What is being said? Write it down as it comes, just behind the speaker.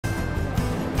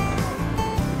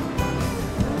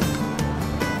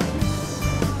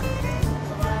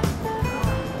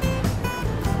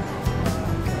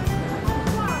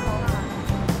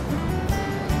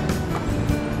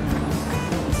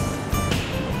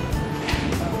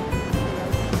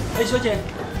哎，小姐，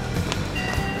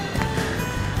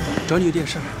找你有点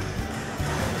事儿。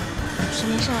什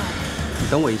么事儿？你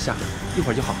等我一下，一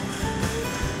会儿就好。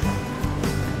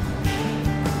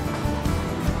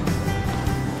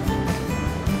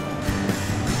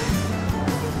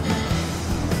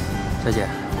小姐，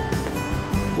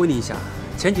问你一下，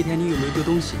前几天你有没有丢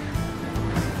东西？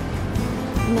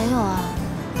没有啊。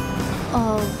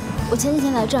我前几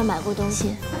天来这儿买过东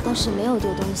西，但是没有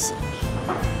丢东西。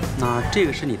那这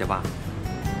个是你的吧？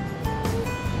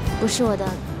不是我的，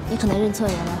你可能认错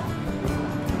人了。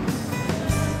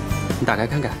你打开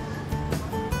看看。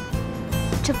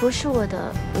这不是我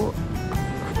的，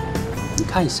你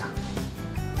看一下。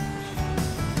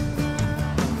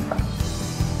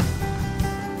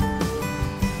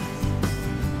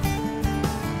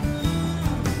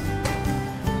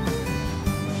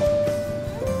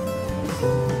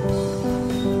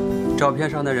照片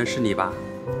上的人是你吧？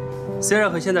虽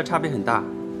然和现在差别很大，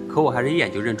可我还是一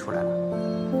眼就认出来了。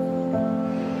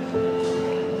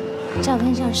照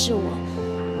片上是我，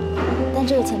但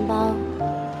这个钱包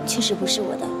确实不是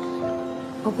我的，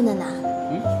我不能拿。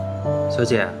小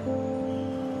姐，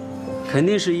肯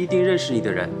定是一定认识你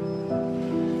的人，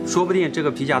说不定这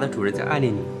个皮夹的主人在暗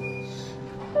恋你。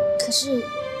可是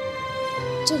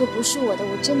这个不是我的，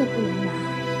我真的不能拿。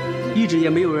一直也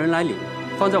没有人来领，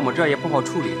放在我们这儿也不好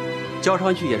处理。交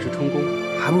上去也是充公，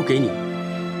还不给你。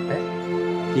哎，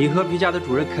你和皮夹的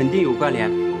主人肯定有关联，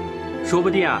说不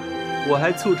定啊，我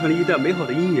还促成了一段美好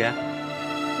的姻缘。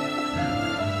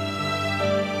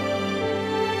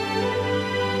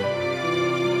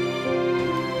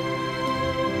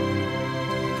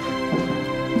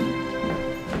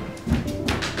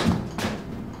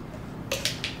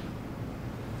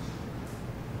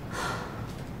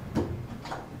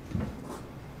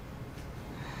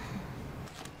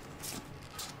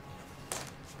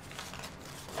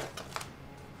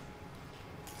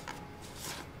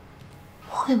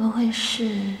会不会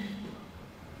是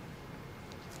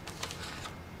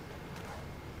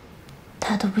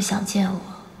他都不想见我，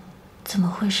怎么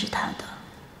会是他的？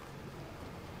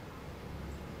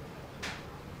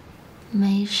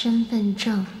没身份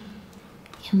证，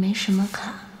也没什么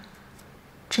卡，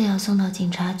这要送到警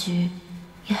察局，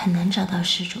也很难找到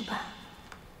失主吧？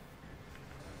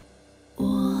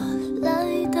我来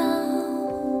到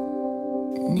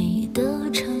你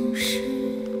的城市。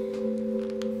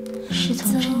是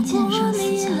从证件上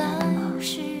撕下来的吗？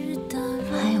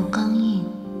还有钢印。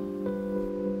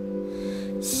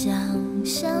想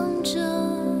象着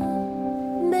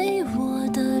没我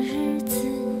的日子，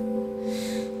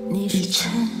你是怎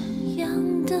样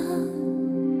的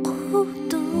孤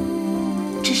独？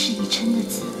这是以琛的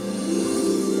字。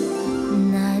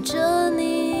拿着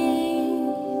你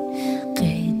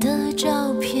给的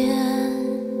照片，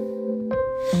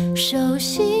熟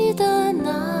悉的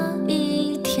那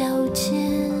一条街，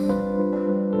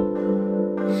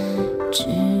只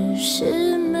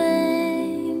是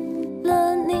没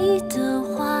了你的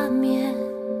画面，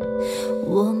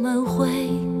我们回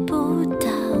不到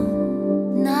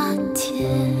那天。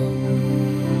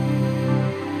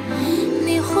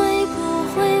你会不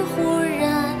会忽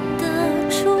然的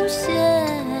出现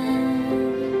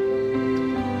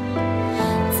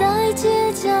在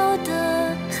街角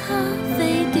的咖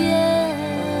啡店？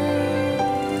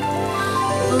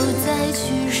不再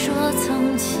去说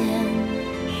从前，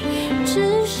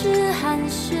只是寒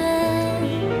暄，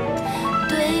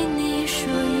对你说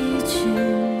一句，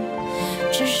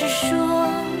只是说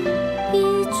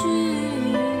一句，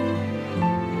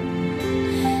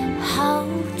好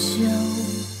久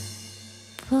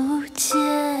不见，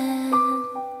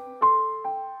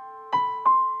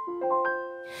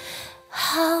好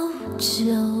久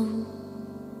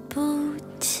不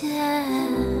见。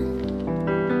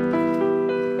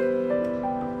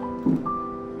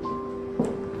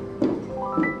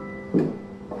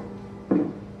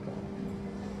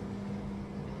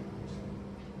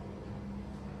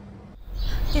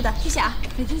对的，谢谢啊，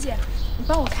美婷姐，你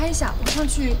帮我开一下，我上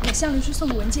去给向律师送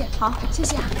个文件。好，谢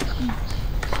谢啊。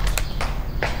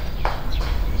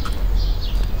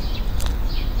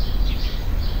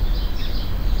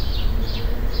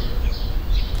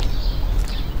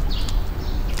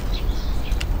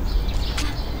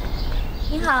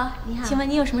你好，你好，请问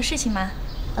你有什么事情吗？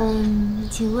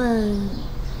请问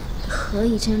何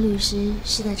以琛律师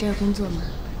是在这儿工作吗？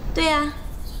对呀，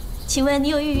请问你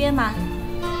有预约吗？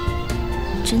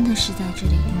真的是在这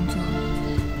里工作。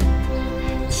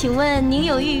请问您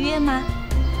有预约吗？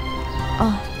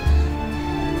哦，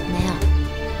没有。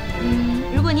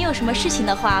如果你有什么事情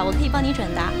的话，我可以帮你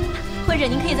转达。或者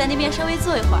您可以在那边稍微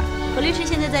坐一会儿。何律师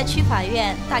现在在区法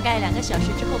院，大概2个小时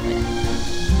之后回来。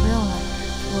不用了，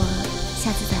我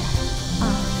下次再来。啊。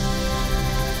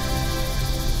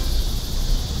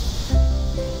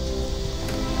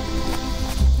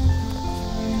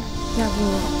要不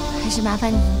还是麻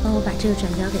烦您帮我把这个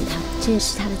转交给他，这也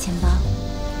是他的钱包。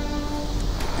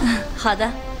好的，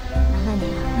麻烦你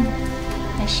了。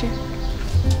没事。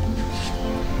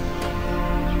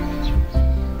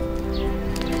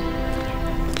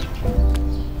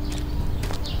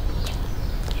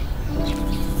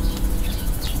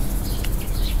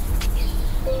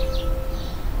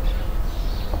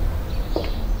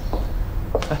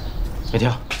美婷，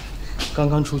刚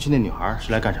刚出去那女孩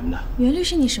是来干什么的？袁律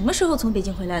师，你什么时候从北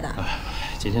京回来的？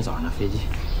今天早上的飞机。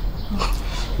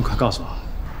你快告诉我，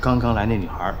刚刚来那女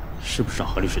孩是不是找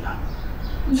何律师的？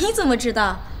你怎么知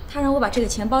道？他让我把这个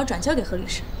钱包转交给何律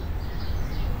师。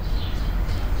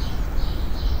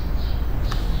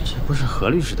这不是何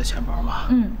律师的钱包吗？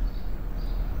嗯。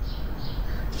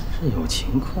这有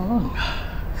情况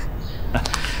啊！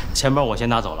钱包我先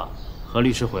拿走了，何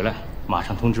律师回来马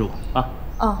上通知我啊。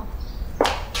哦。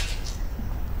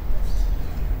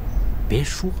别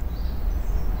说。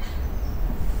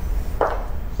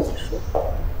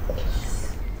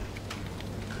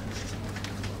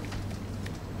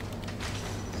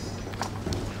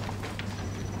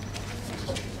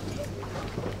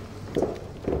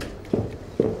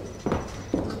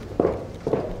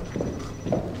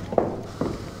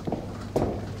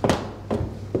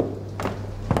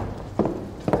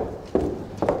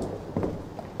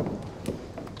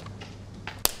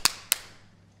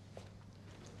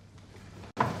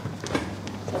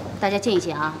大家静一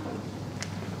静啊！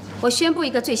我宣布一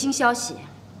个最新消息：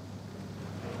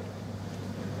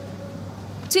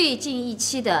最近一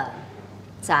期的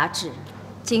杂志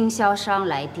经销商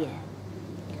来电，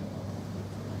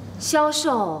销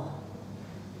售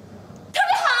特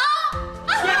别好，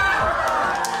而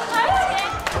且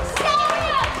销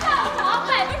量上涨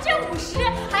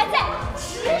50%，还在持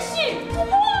续突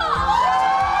破。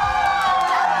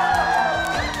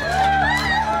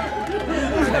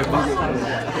太棒了！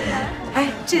哎，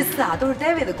这次啊都是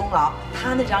David 的功劳，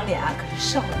他那张脸啊可是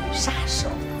少女杀手。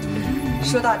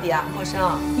说到底啊，默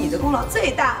笙，你的功劳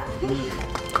最大。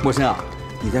默笙啊，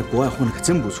你在国外混得可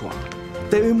真不错啊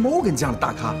 ，David Morgan 这样的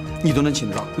大咖你都能请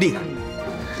得到，厉害。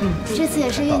这次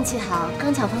也是运气好，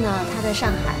刚巧碰到他在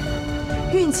上海。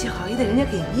运气好也得人家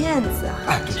给面子啊。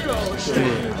哎，就是。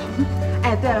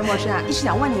哎，对了，默笙啊，一直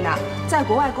想问你呢，在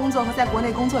国外工作和在国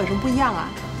内工作有什么不一样啊？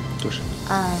就是。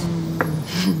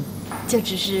就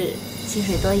只是薪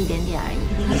水多一点点而已。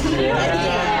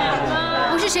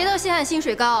不是谁都稀罕薪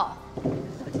水高。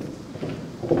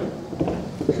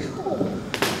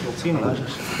有病啊！这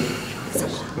是。怎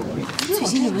么了？最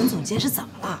近论文总监是怎么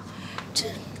了？这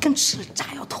跟吃了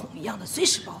炸药桶一样的，随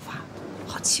时爆发，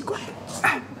好奇怪。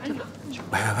哎，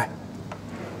喂，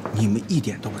你们一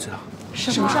点都不知道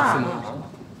什么事儿？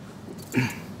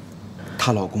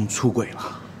她老公出轨了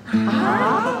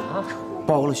啊！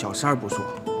包了小三儿不说，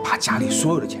把家里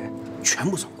所有的钱全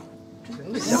部扫光。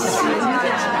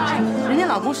人家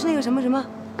老公是那个什么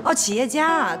哦，企业家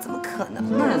啊，怎么可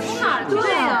能呢？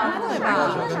对呀，不会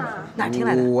吧？哪听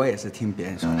来的？我也是听别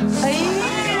人说的。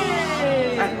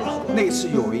哎，那次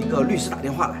有一个律师打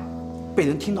电话来，被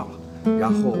人听到了，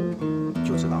然后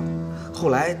就知道了。后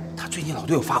来他最近老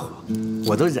对我发火，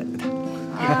我都忍着他。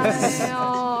哎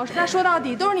呦，那说到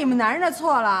底都是你们男人的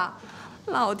错了。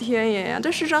老天爷呀，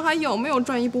这世上还有没有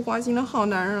赚一不花心的好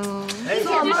男人啊？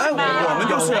我们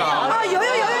就是啊！啊，有，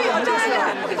真是。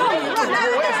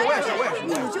我也是，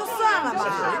你就算了吧。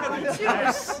就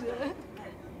是。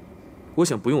我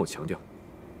想不用我强调，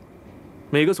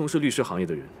每个从事律师行业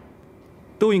的人，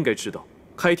都应该知道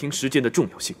开庭时间的重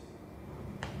要性。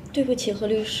对不起，何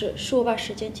律师，是我把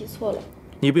时间记错了。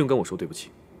你不用跟我说对不起，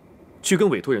去跟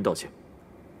委托人道歉。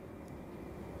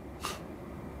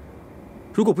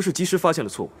如果不是及时发现了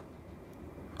错误，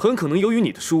很可能由于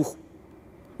你的疏忽，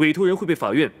委托人会被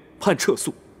法院判撤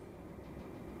诉。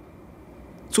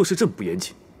做事这么不严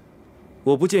谨，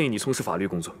我不建议你从事法律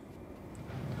工作。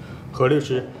何律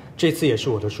师，这次也是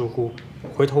我的疏忽，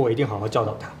回头我一定好好教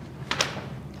导他。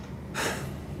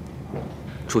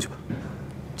出去吧，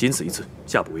仅此一次，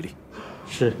下不为例。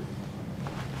是。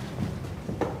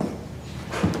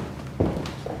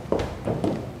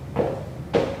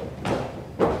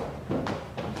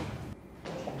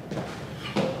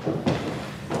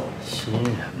新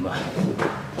人嘛，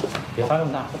别发那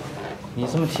么大。你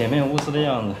这么铁面无私的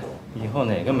样子，以后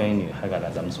哪个美女还敢来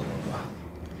咱们所工作？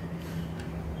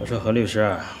我说何律师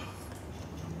啊，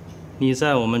你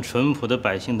在我们淳朴的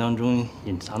百姓当中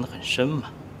隐藏得很深嘛。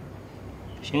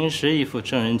平时一副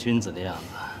正人君子的样子，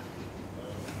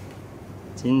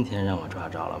今天让我抓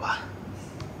着了吧？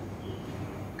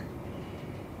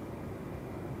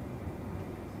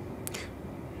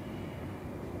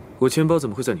我钱包怎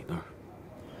么会在你那儿？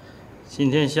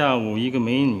今天下午一个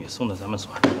美女送到咱们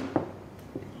所。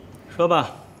说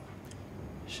吧，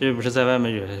是不是在外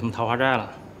面惹什么桃花债了？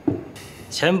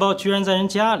钱包居然在人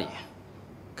家里，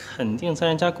肯定在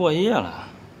人家过夜了。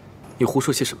你胡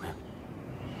说些什么呀？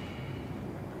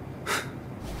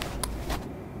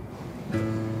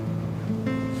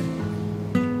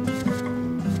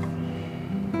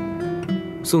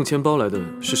送钱包来的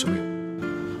是什么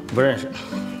人？不认识，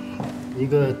一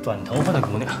个短头发的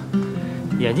姑娘，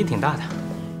眼睛挺大的，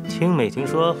听美婷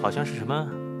说好像是什么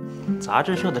杂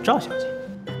志社的赵小姐。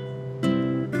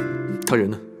她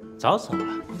人呢？早走了。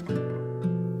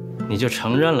你就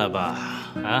承认了吧？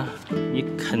啊，你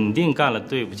肯定干了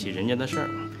对不起人家的事儿，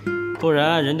不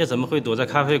然人家怎么会躲在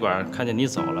咖啡馆看见你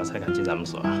走了才敢进咱们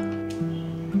所？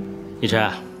一晨，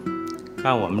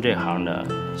干我们这行的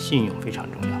信用非常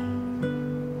重要。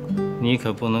你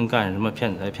可不能干什么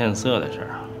骗财骗色的事儿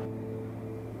啊！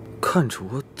看着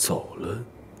我走了，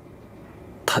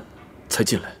他才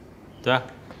进来。对啊，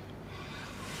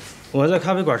我在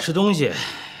咖啡馆吃东西，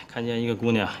看见一个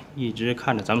姑娘一直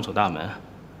看着咱们所大门，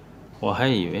我还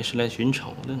以为是来寻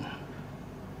仇的呢，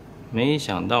没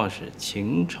想到是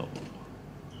情仇。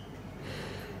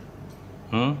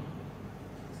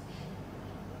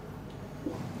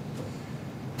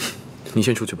你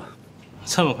先出去吧。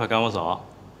这么快赶我走？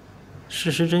事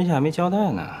实真相还没交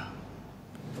代呢。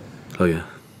老袁，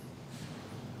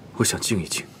我想静一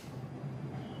静。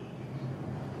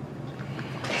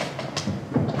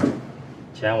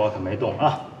钱我可没动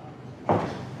啊。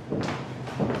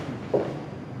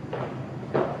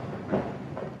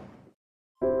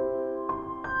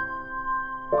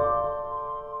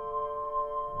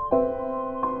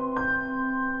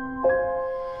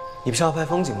你不是要拍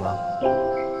风景吗？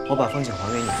我把风景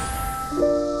还给你。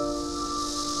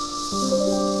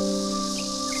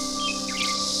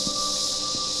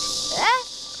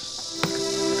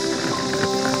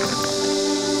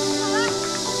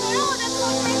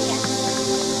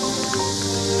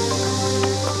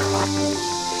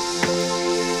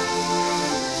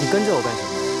你跟着我干什么？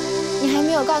你还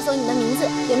没有告诉我你的名字，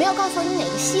也没有告诉我你哪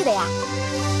个系的呀？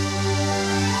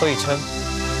何以琛，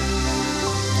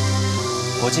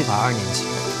国际法2年级。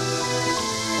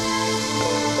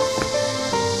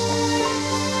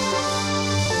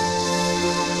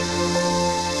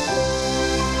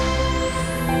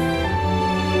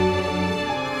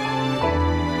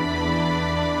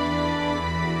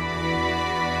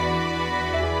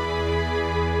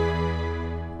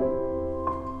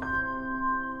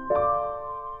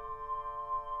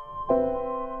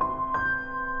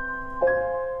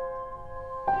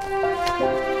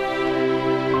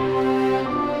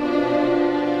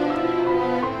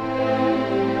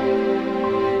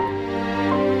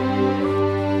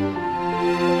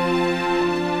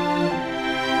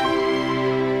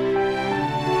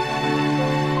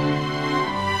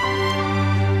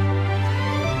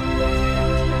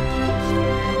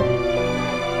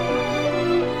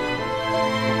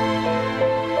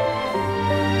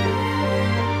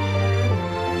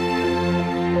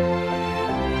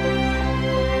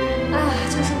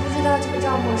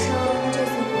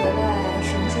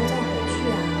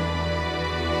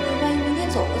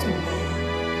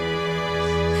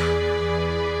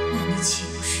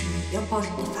抱着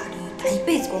你的法律打一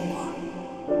辈子光棍，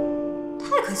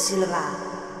太可惜了吧？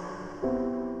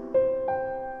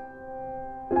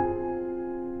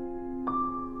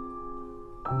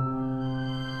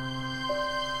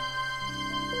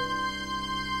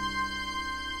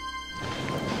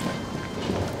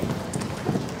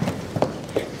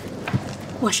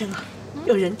默笙啊，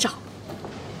有人找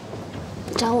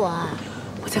我啊！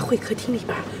我在会客厅里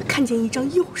边看见一张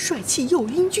又帅气又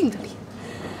英俊的脸，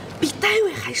比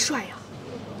David还帅啊！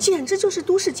简直就是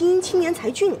都市精英青年才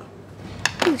俊啊！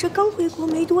你这刚回国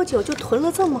没多久就囤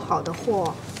了这么好的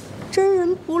货，真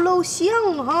人不露相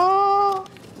啊！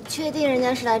你确定人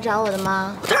家是来找我的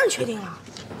吗？当然确定了。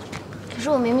可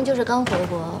是我明明就是刚回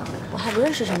国，我还不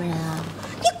认识什么人啊！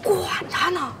你管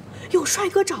他呢，有帅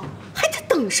哥找，还得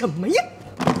等什么呀？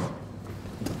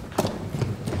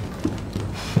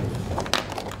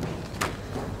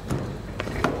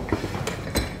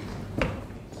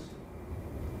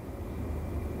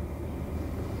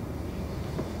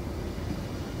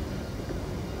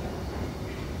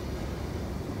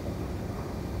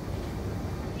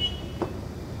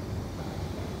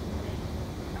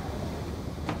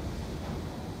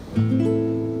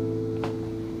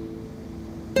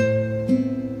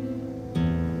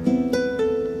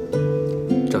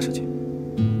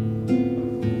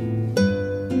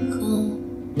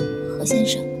先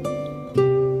生。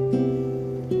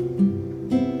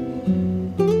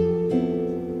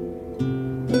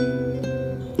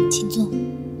请坐。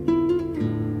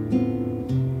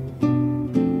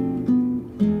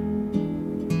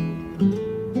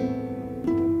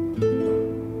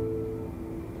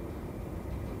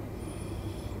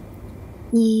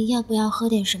你要不要喝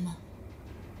点什么？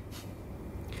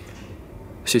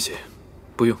谢谢，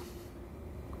不用，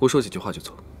我说几句话就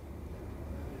走。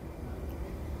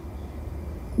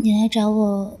你来找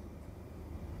我，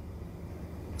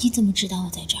你怎么知道我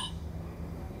在这儿？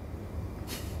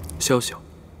潇潇，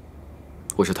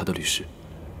我是他的律师。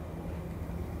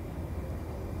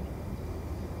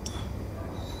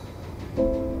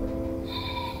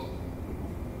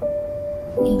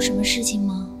有什么事情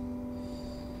吗？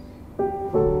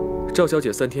赵小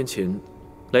姐3天前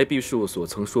来 B 事务所，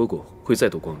曾说过会再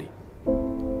度光临，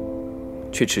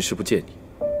却迟迟不见你，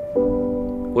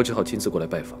我只好亲自过来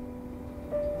拜访。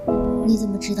你怎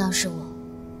么知道是我？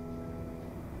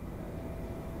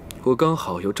我刚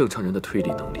好有正常人的推理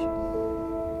能力。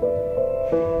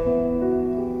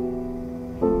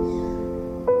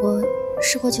我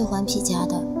是过去还皮夹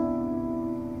的，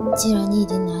既然你已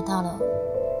经拿到了，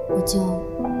我就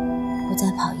不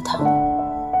再跑一趟了。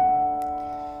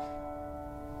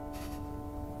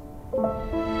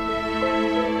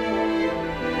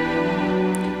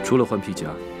除了还皮夹，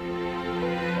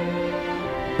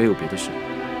没有别的事。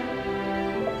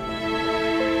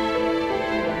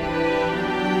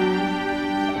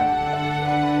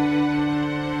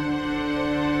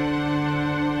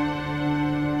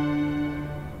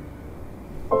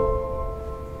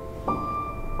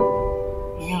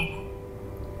没有了。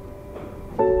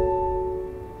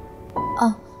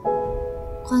哦，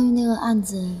关于那个案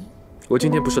子，我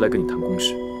今天不是来跟你谈公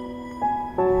事。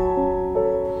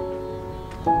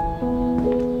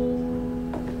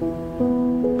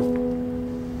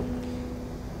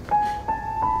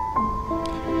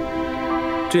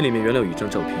这里面原来有一张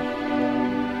照片，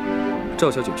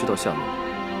赵小姐知道下落。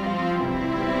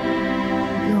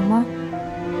有吗？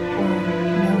我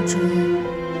没有注意。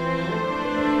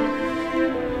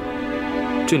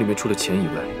这里面除了钱以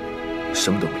外，什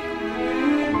么都没有。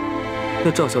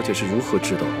那赵小姐是如何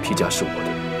知道皮夹是我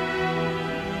的？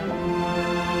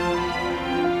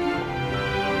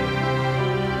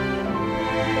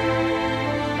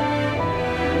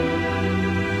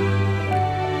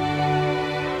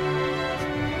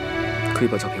可以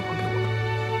把照片还给我吗？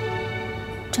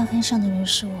照片上的人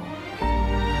是我，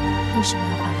为什么要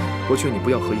还给我？我劝你不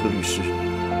要和一个律师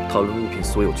讨论物品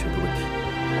所有权的问题。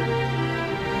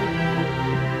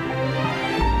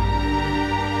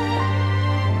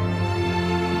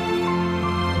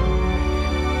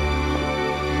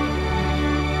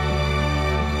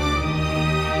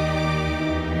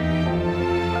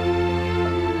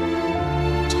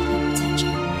照片不在这儿，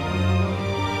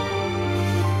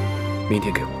明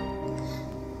天给我。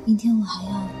明天我还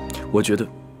要。我觉得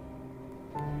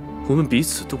我们彼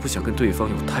此都不想跟对方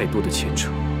有太多的牵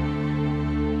扯。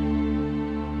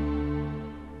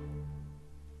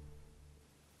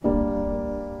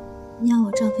你要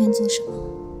我照片做什么？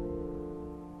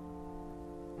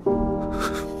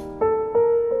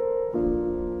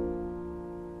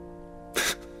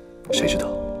谁知道？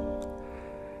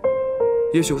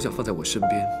也许我想放在我身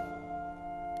边，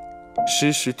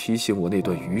时时提醒我那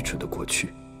段愚蠢的过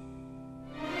去。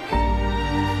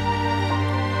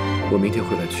我明天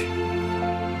会来取，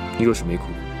你若是没空，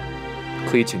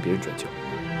可以请别人转交。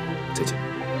再见。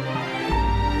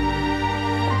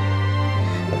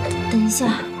等一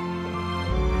下，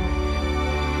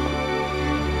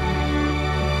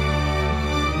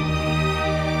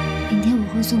明天我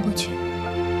会送过去。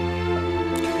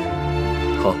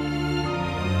好，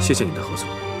谢谢你的合作，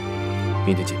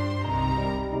明天见。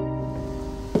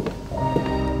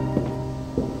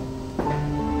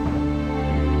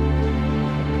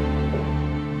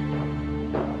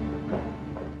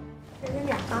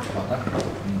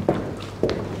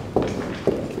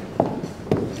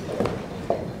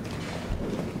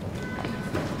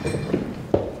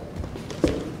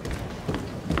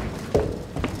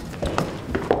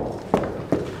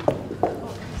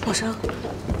默笙，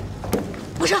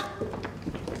默笙，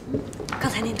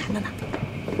刚才那男的呢？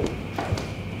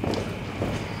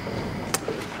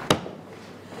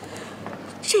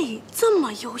这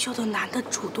么优秀的男的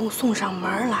主动送上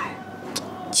门来，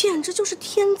简直就是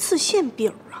天赐馅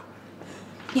饼啊！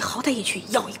你好歹也去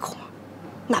咬一口嘛，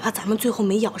哪怕咱们最后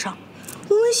没咬上，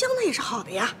闻闻香的也是好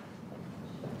的呀。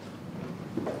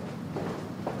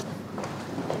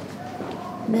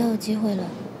没有机会了。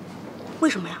为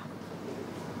什么呀？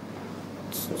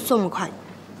这么快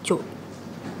就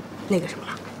那个什么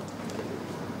了？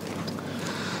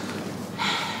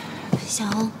小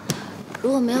红，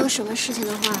如果没有什么事情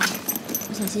的话，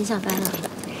我想先下班了。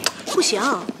不行，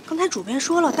刚才主编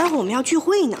说了，待会儿我们要聚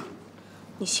会呢。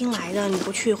你新来的，你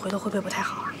不去，回头会不会不太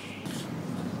好啊？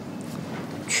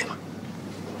去嘛。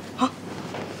好。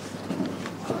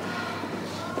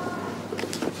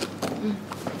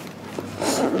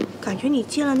感觉你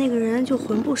见了那个人就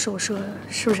魂不守舍，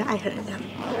是不是爱上人家了？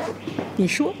你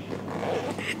说？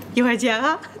一会儿见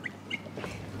啊。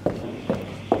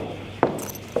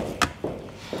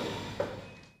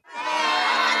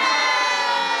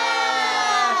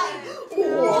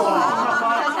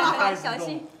哇！小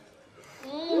心。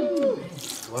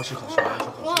主要是考试，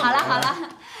好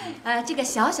了，这个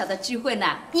小小的聚会呢，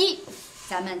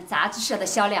咱们杂志社的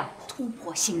销量突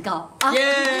破新高啊！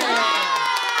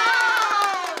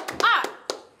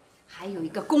还有一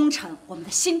个工程，我们的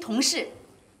新同事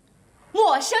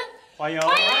默笙，欢迎你！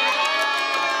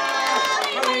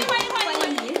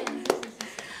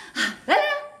来，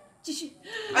继续。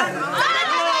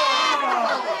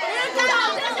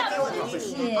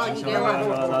你别忘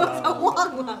了，我忘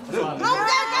了。好，我们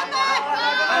干杯！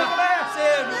谢谢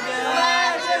主编，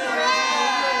谢谢主编。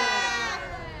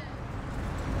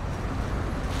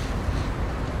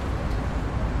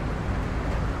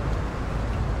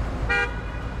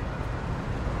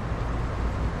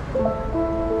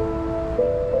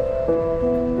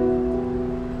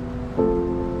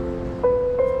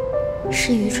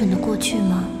是愚蠢的过去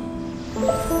吗？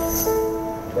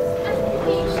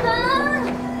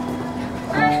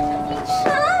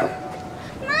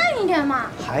慢一点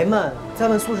嘛。还慢？再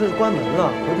慢宿舍就关门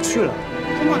了，回不去了。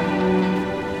真的？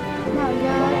那我就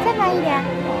再慢一点。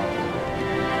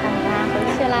干嘛回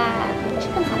去啦？回去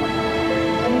更好玩。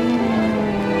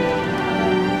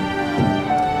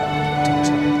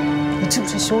你这不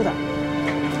是羞的？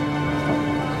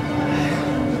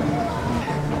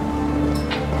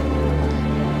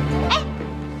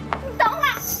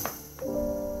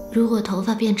如果头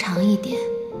发变长一点，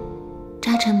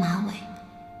扎成马尾，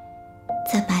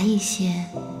再白一些。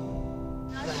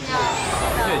好吧，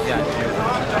那人家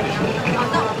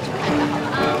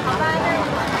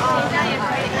也可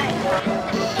以看一下。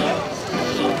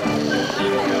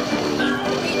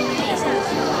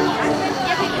也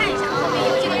可以看一下，后面有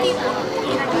这个地图，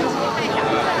大家一起看一下。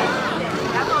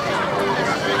然后也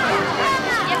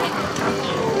可以。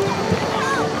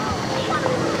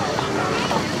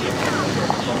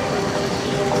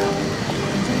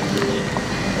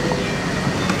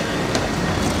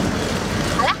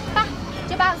好了，爸，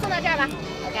就把我送到这儿吧，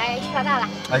我该去报到了。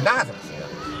哎，那怎么行啊？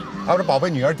要是宝贝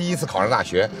女儿第一次考上大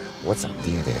学，我怎么的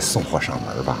也得送货上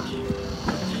门吧？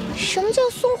什么叫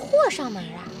送货上门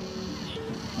啊？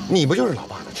你不就是老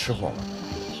爸的吃货吗？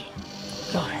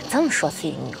有人这么说自己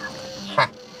女儿？嗨，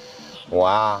我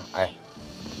啊，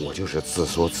我就是自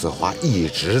说自话，一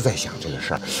直在想这个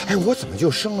事儿。我怎么就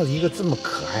生了一个这么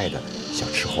可爱的小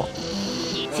吃货？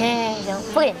行，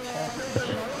不给你评了，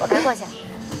我该过去了。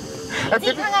你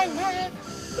自己看看，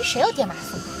这谁有爹妈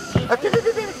送？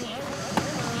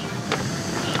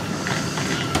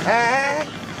别！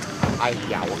哎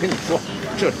呀，我跟你说，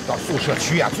这里到宿舍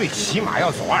区最起码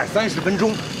要走20-30分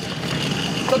钟。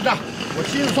这么着，我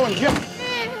亲自送你去。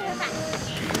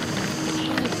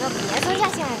你就别增加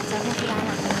新来的交通负担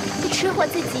了，这吃货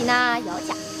自己呢有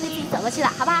脚，会自己走过去的，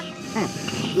好不好？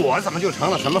我怎么就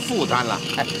成了什么负担了？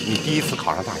你第一次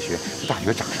考上大学，大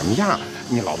学长什么样，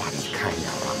你老爸得去看一眼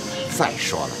了。再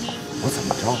说了，我怎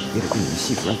么着也得跟你们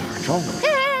系主任打个招呼。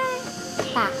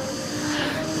爸，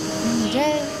你这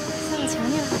向我求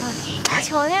念好不好？别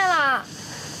求念了，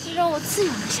就让我自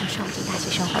由的享受我这大学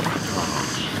生活吧。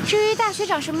至于大学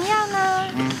长什么样呢？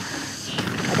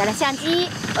我带了相机，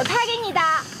我拍给你的，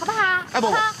好不好？好不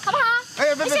好？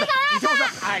别，你先走了。你听我说，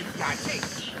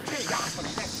这丫头你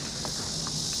这。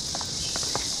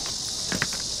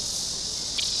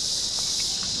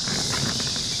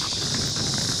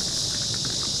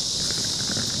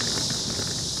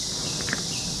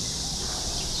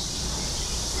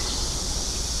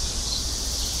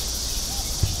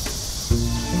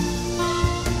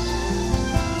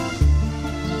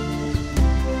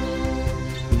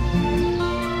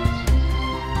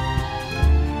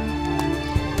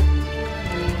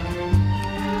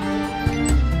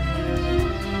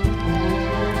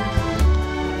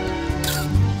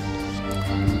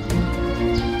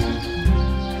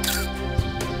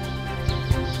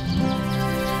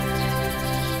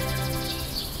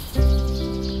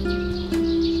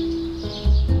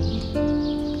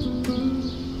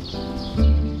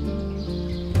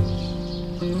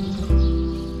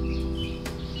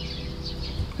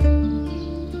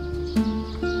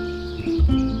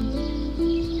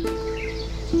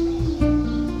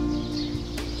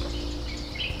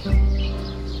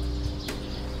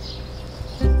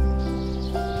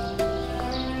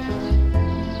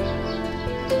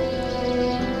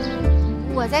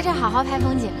我在这好好拍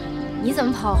风景，你怎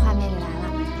么跑我画面里来了？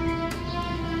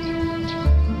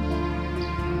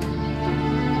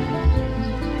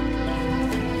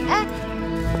哎，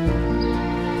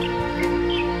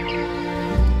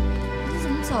你怎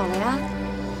么走了呀？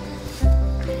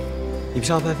你不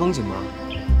是要拍风景吗？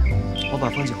我把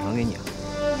风景还给你啊。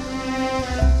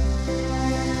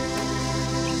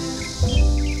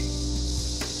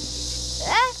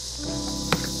哎，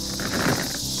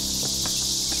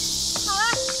好啊，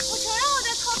我承认我在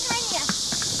偷拍你。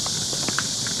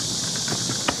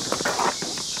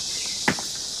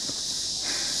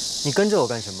你跟着我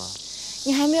干什么？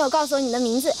你还没有告诉我你的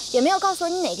名字，也没有告诉我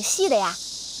你哪个系的呀？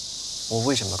我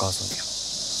为什么要告诉你啊？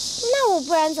那我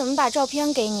不然怎么把照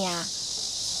片给你啊？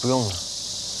不用了。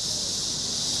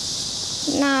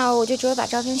那我就只有把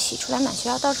照片洗出来，满学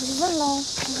校到处去问喽。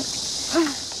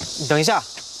你等一下。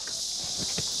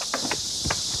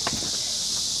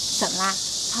怎么啦？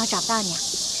怕我找不到你啊？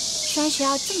虽然学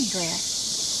校这么多人，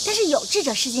但是有志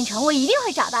者事竟成，我一定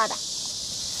会找到的。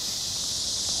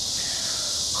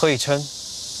何以琛，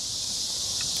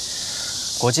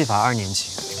国际法2年级。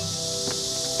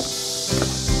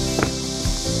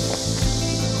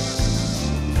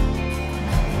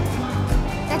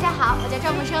大家好，我叫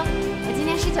赵默笙，我今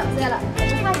年19岁了，我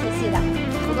是化学系的。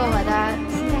不过我的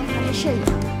心在还是摄影，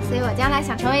所以我将来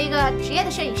想成为一个职业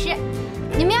的摄影师。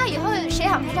你们要以后谁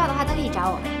想拍照的话，都可以找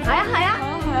我。好呀，好呀，好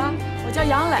呀，好呀。我叫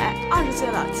杨磊，20岁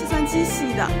了，计算机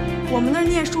系的。我们那儿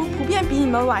念书普遍比你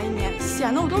们晚1年，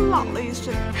显得我都老了1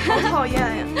岁，好讨厌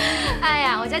呀！哎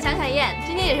呀，我叫蒋小燕，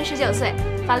今年也是19岁，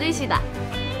法律系的。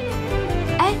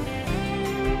哎，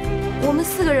我们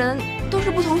4个人都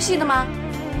是不同系的吗？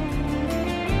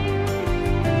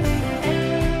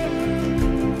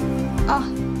啊，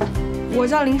我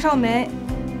叫林少梅，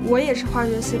我也是化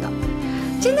学系的。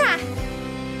真的啊？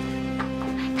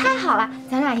太好了，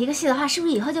咱俩一个系的话，是不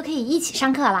是以后就可以一起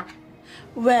上课了？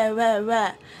喂喂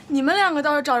喂，你们2个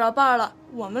倒是找着伴了，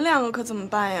我们2个可怎么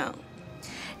办呀？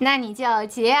那你就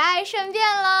节哀顺变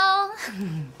喽。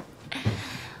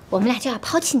我们俩就要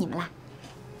抛弃你们了，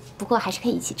不过还是可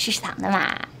以一起吃食堂的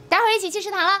嘛。待会儿一起去食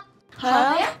堂了。好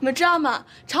呀，你们知道吗？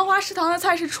长华食堂的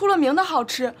菜是出了名的好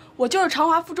吃。我就是长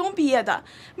华附中毕业的，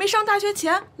没上大学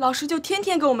前，老师就天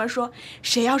天跟我们说，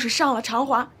谁要是上了长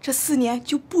华，这4年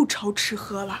就不愁吃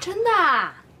喝了。真的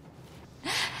啊？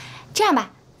这样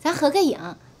吧，咱合个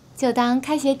影，就当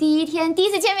开学第1天第一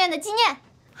次见面的纪念。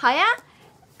好呀。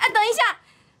哎，等一下，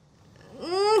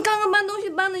刚刚搬东西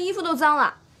搬的衣服都脏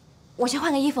了，我先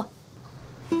换个衣服。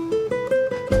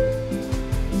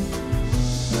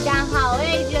站好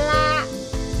位置啦，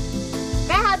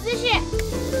摆好姿势。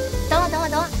等我，等我，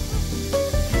等我。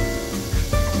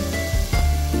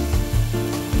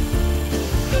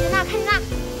看着那，看着那。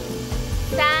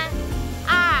3、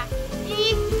2、1，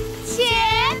茄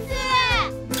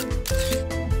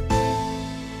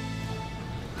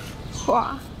子！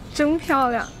哇，真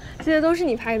漂亮！这些都是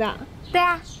你拍的？对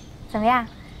啊，怎么样？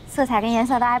色彩跟颜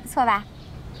色都还不错吧？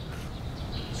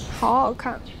好好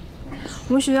看。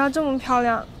我们学校这么漂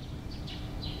亮，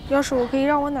要是我可以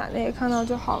让我奶奶也看到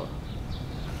就好了。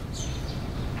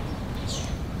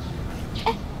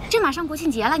哎，这马上国庆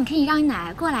节了，你可以让你奶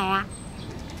奶过来呀。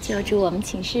就住我们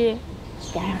寝室，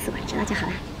不要让宿管知道就好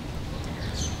了。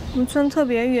我们村特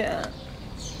别远，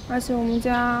而且我们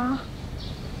家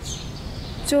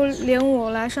就连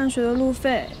我来上学的路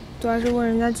费都还是问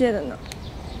人家借的呢。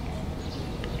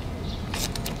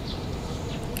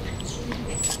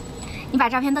你把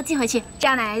照片都寄回去，这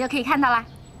样奶奶就可以看到了。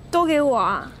都给我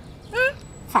啊？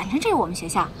反正这是我们学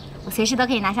校，我随时都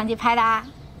可以拿相机拍的啊。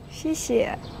谢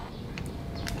谢。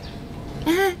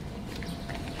一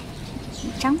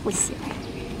张不行。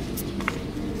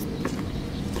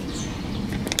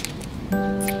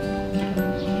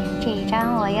这一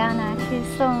张我要拿去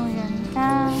送人的。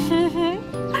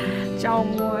赵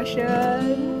默笙。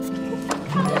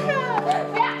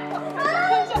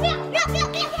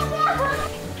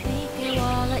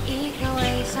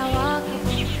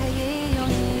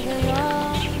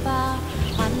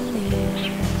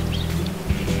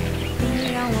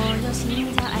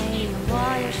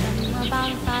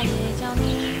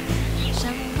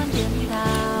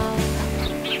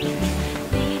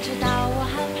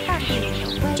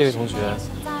这位同学，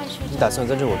你打算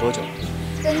跟着我多久？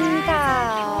跟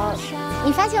到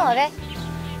你发现我呗。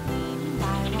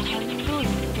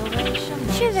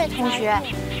这位同学，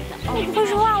你不会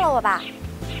是忘了我吧？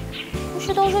不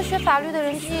是都说学法律的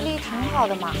人记忆力挺好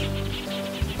的吗？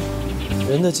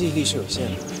人的记忆力是有限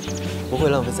的，不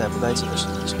会浪费在不该记的事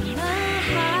情上。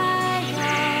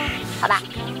好吧，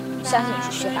相信你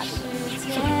是学法律的。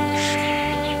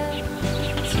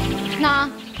那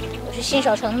我是信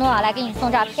守承诺来给你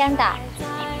送照片的。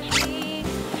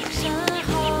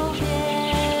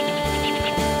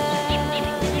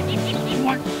怎么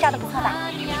样，照的不错吧？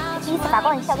我第一次发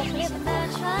光，你效果出力不错。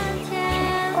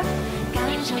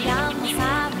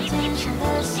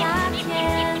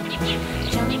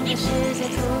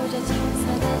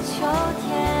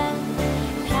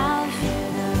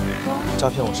照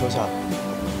片我收下了。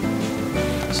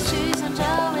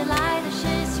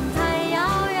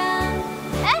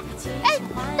哎，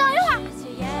等一会儿！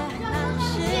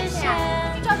谢谢，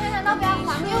这照片难道不要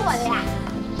还给我的呀？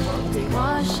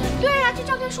对呀，这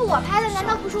照片是我拍的，难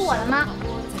道不是我的吗？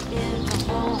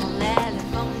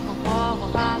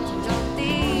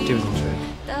这位同学，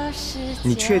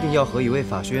你确定要和一位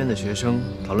法学院的学生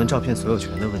讨论照片所有权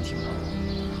的问题吗？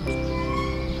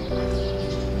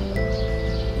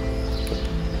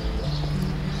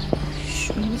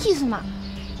什么意思嘛？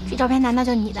这照片难道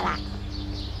就你的啦？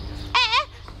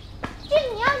这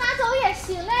你要拿走也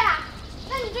行的呀。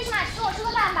那你最起码请我吃个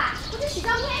饭吧，我这洗照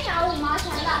片也要5毛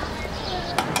钱的。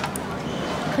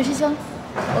何师兄，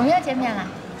我们又见面了。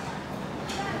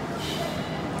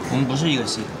我们不是一个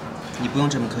系的，你不用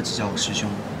这么客气叫我师兄。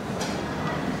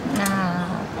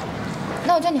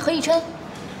那我叫你何以琛。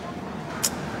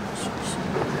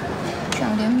这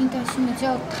样连名带姓的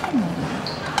叫太没礼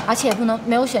了，而且也不能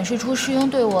没有显示出师兄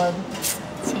对我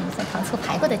欠一份糖醋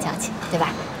排骨的交情，对吧？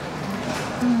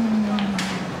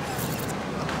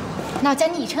那我叫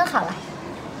你以琛好了。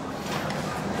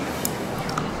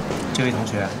这位同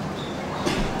学，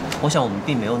我想我们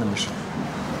并没有那么熟。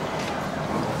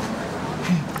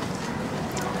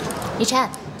以琛，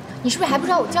你是不是还不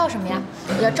知道我叫什么呀？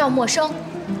我叫赵默笙，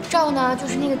赵呢就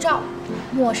是那个赵，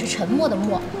默是沉默的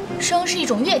默，笙是一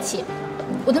种乐器。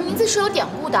我的名字是有典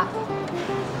故的，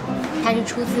它是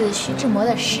出自徐志摩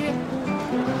的诗：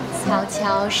悄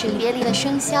悄是别离的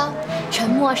笙箫，沉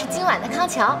默是今晚的康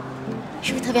桥，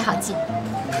是不是特别好记？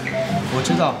我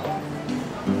知道。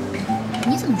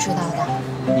你怎么知道的？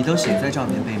你都写在照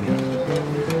片背面了。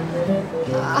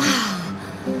啊，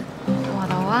我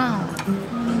都忘了。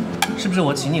是不是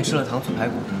我请你吃了糖醋排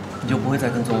骨，你就不会再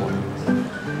跟踪我了？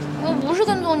我不是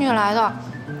跟踪你来的，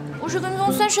我是跟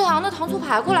踪3食堂的糖醋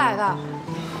排骨来的。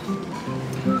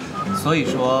所以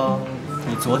说，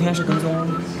你昨天是跟踪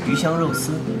鱼香肉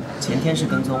丝，前天是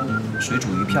跟踪水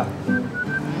煮鱼片。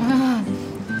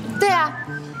对啊，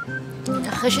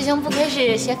何师兄不愧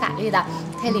是学法律的，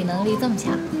推理能力这么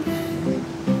强。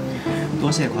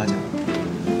多谢夸奖。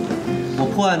我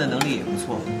破案的能力也不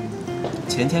错。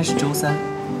前天是周3，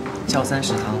教3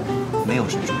食堂没有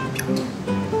水煮鱼片。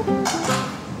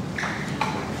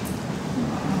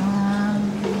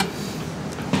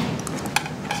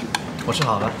我吃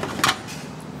好了，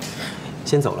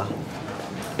先走了。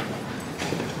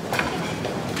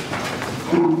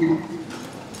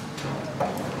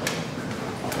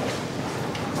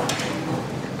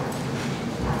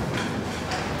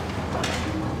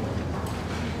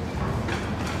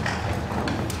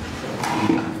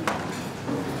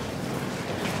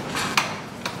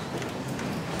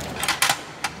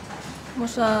默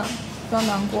笙，不要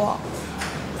难过。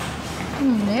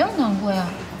没有难过呀，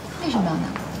为什么要难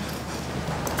过？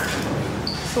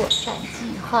作战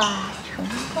计划成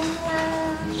功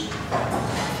啦！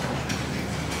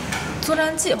作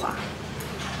战计划？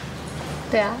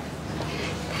对啊，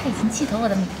他已经记得我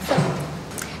的名字了，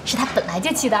是他本来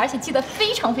就记得，而且记得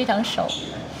非常非常熟。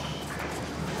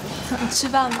你吃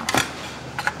饭吧。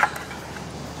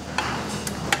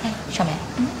哎，少梅，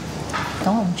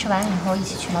等会我们吃完以后一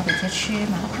起去老北街吃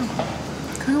麻辣烫。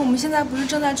可是我们现在不是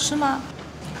正在吃吗？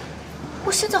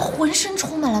我现在浑身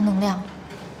充满了能量。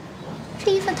这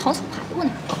一份糖醋排骨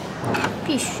呢，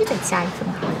必须得加一份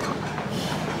麻辣烫。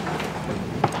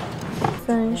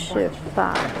分是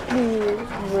法律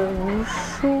文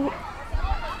书，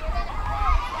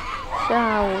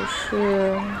下午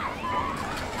是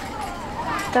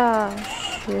大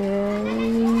学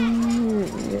英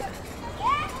语，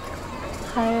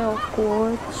还有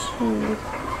国际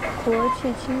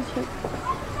经济。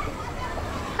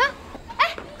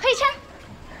何以琛，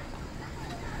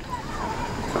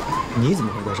你怎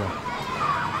么会在这儿？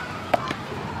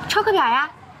抄课表呀！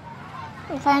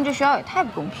我发现这学校也太不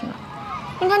公平了。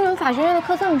你看你们法学院的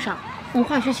课这么少，我们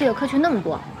化学系的课却那么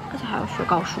多，而且还要学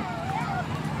高数。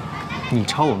你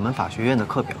抄我们法学院的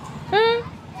课表？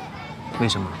为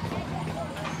什么？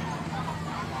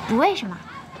不为什么。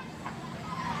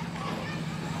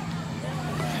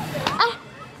哎，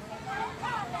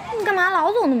你干嘛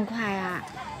老走那么快呀？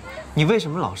你为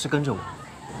什么老是跟着我？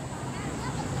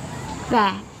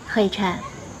喂，何以琛，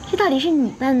这到底是你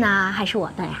笨呢，还是我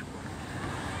笨呀？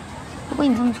如果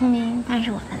你这么聪明，当然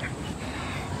是我笨了。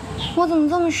我怎么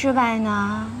这么失败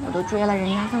呢？我都追了人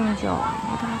家这么久，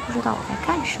我都还不知道我在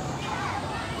干什么。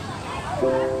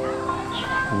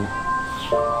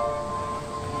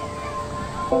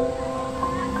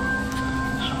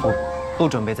我不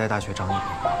准备在大学找你。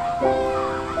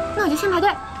那我就先排队，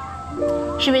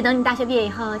是不是等你大学毕业以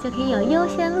后就可以有优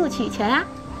先录取权啊？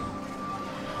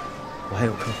我还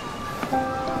有课。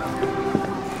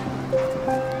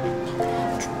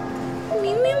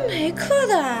明明没课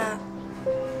的。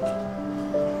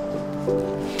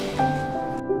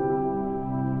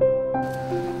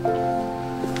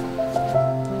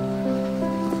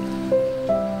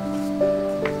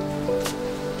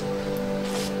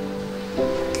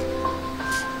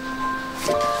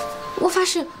我发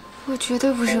誓，我绝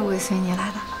对不是尾随你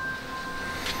来的。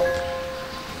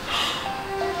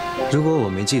如果我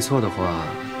没记错的话，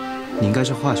你应该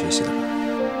是化学系的吧？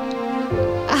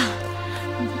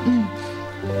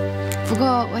不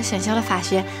过我选修了法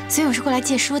学，所以我是过来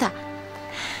借书的。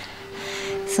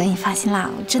所以你放心啦，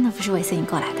我真的不是尾随你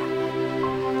过来的。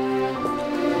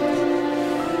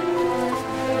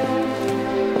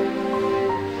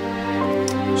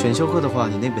选修课的话，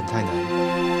你那本太难，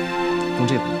用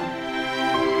这本吧。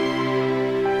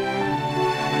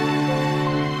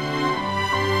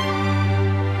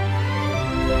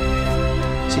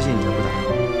谢谢你的不打扰，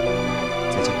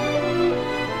再见。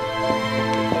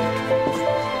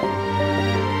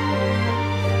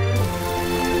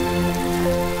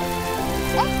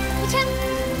哎，一琛，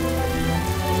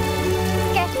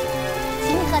给，请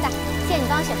你喝的，谢谢你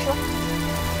帮我选书。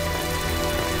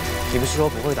你不是说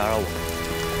不会打扰我吗？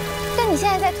但你现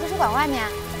在在图书馆外面，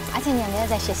而且你也没有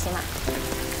在学习嘛。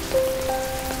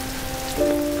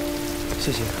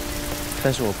谢谢，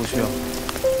但是我不需要。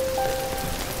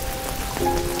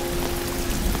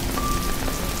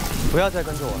不要再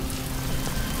跟着我了，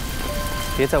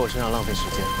别在我身上浪费时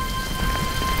间。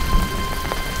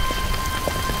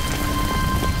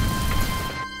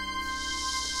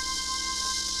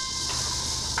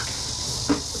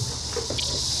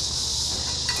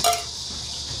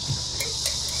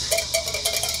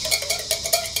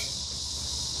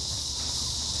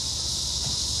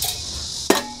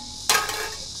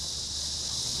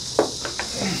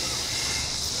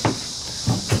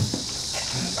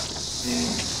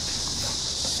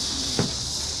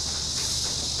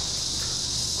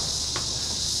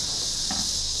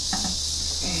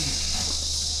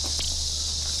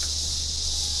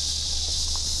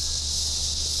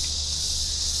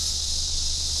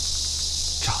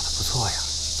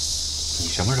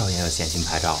什么时候也有闲心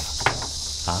拍照了？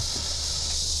啊？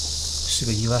是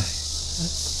个意外。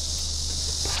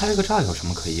拍个照有什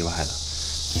么可意外的？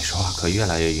你说话可越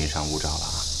来越云山雾罩了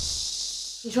啊！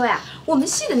你说呀，我们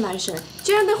系的男神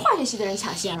居然被化学系的人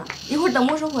抢先了。一会儿等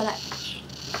默笙回来。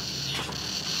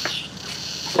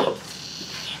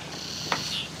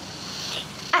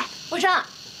哎，默笙，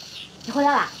你回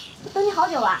来了，等你好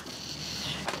久了。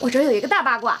我这儿有一个大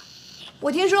八卦，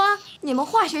我听说你们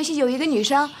化学系有一个女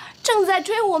生正在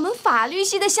追我们法律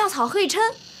系的校草何以琛，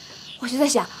我就在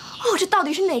想，哦，这到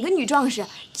底是哪个女壮士，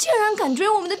竟然敢追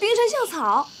我们的冰山校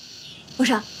草？默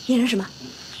笙，你认识吗？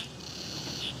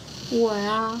我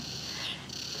呀，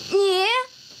你？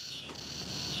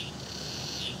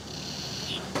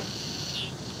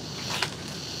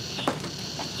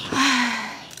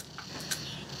唉，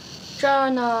这儿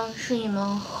呢是你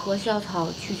们何校草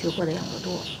拒绝过的养乐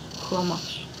多，喝吗？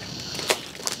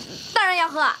当然要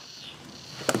喝。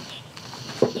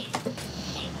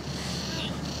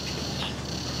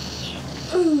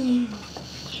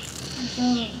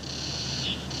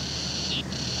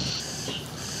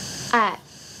哎，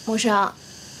默笙，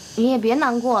你也别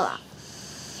难过了。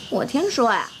我听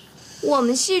说呀，我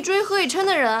们系追何以琛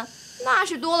的人那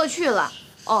是多了去了。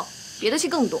哦，别的系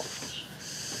更多。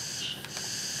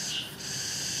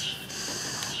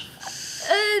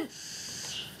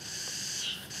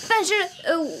但是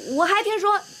我还听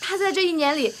说他在这1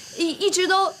年里一直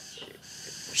都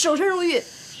守身如玉。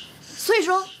所以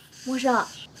说，默笙，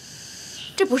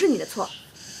这不是你的错，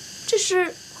这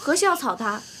是何校草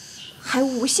他还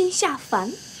无心下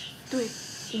凡。对，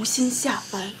无心下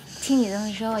凡。听你这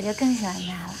么说，我就更喜欢他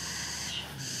了。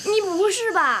你不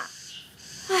是吧？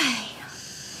哎呀！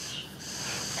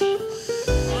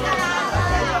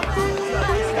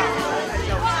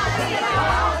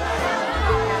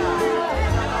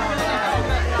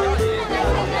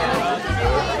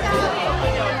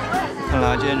看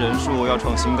来今天人数要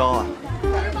创新高啊！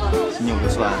今年我就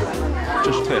算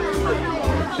正式退了，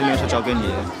这件事交给你，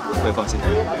我会放心的。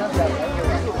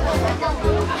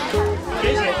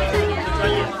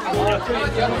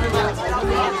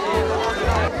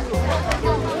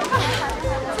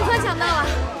副科抢到了，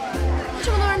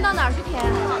到哪儿去填？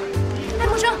哎，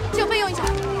默笙，借我备用一下。啊。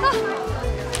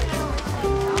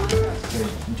对，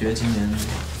你觉得今年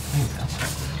会有干嘛？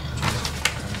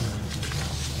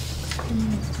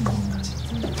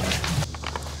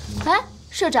哎，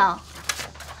社长，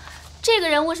这个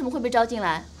人为什么会被招进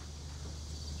来？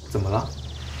怎么了？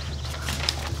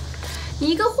你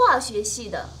一个化学系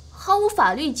的，毫无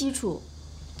法律基础，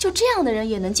就这样的人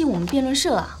也能进我们辩论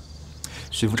社啊？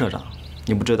徐副社长，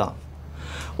你不知道，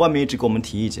外面一直给我们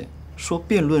提意见，说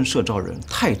辩论社招人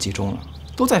太集中了，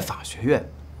都在法学院。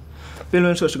辩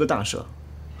论社是个大社，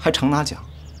还常拿奖。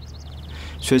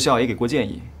学校也给过建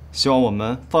议，希望我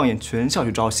们放眼全校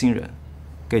去招新人，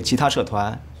给其他社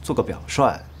团做个表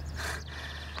率。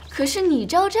可是你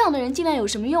招这样的人进来有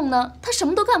什么用呢？他什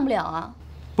么都干不了啊。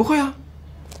不会啊，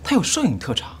他有摄影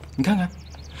特长，你看看，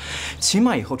起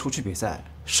码以后出去比赛，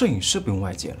摄影师不用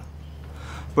外借了，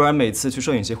不然每次去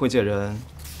摄影协会借人，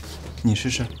你试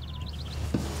试。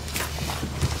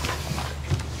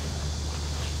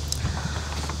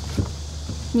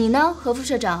你呢，何副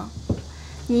社长？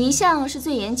你一向是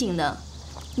最严谨的，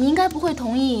你应该不会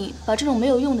同意把这种没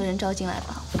有用的人招进来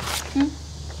吧？嗯。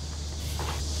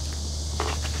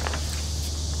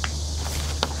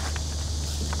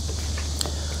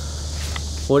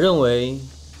我认为，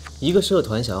一个社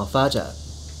团想要发展，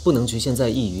不能局限在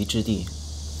一隅之地，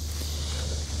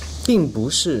并不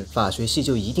是法学系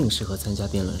就一定适合参加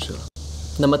辩论社。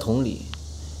那么同理，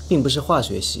并不是化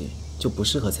学系就不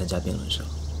适合参加辩论社。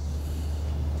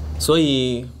所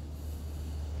以，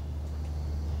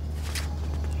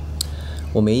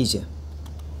我没意见。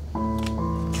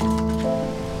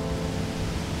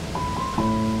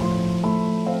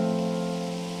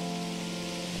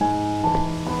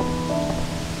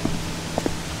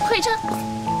何以琛，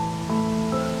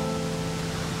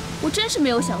我真是没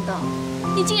有想到，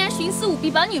你竟然徇私舞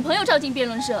弊，把女朋友招进辩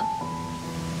论社。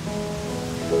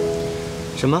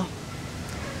什么？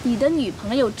你的女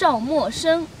朋友赵默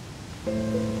笙。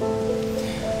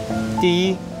第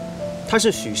一，她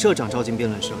是许社长招进辩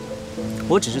论社的，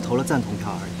我只是投了赞同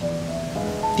票而已。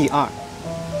第二，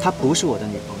她不是我的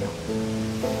女朋友，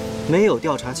没有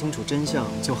调查清楚真相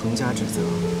就横加指责，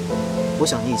我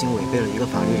想你已经违背了一个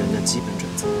法律人的基本准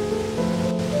则。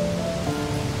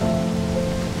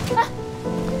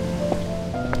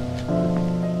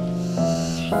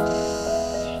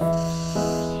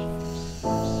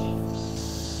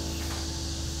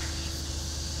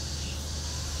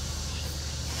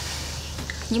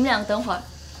你们两个等会儿。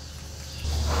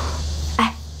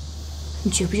哎，你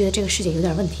觉不觉得这个师姐有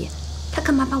点问题？她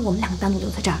干嘛把我们两个单独留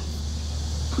在这儿？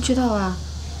不知道啊。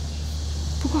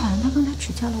不过好像她刚才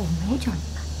只叫了我，没有叫你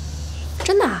们。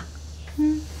真的啊？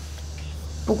嗯。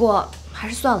不过还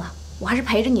是算了，我还是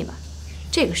陪着你吧。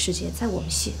这个师姐在我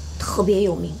们系特别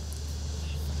有名。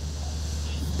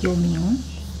有名？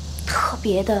特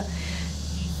别的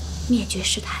灭绝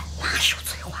师太，拉手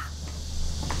摧华。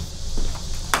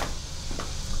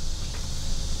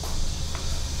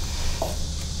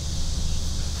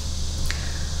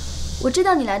我知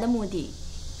道你来的目的，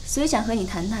所以想和你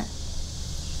谈谈。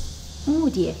目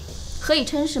的？何以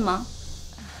琛是吗？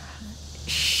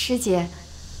师姐，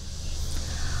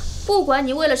不管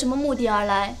你为了什么目的而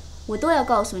来，我都要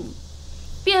告诉你，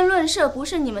辩论社不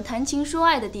是你们谈情说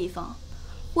爱的地方。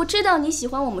我知道你喜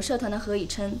欢我们社团的何以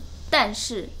琛，但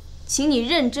是，请你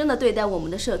认真的对待我们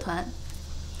的社团。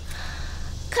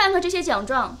看看这些奖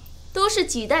状，都是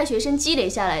几代学生积累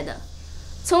下来的，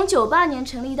从98年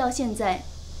成立到现在。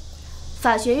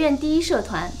法学院第一社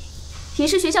团，也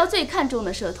是学校最看重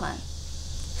的社团，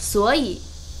所以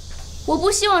我不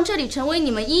希望这里成为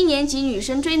你们1年级女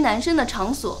生追男生的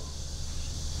场所，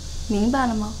明白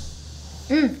了吗？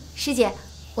嗯，师姐，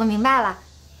我明白了。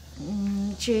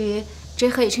至于追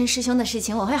何以琛师兄的事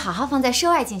情，我会好好放在社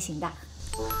外进行的。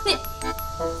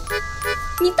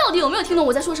你到底有没有听懂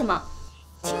我在说什么？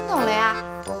听懂了呀。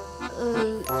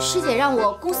师姐让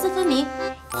我公私分明，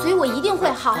所以我一定会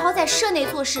好好在社内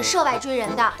做事，社外追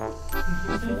人的。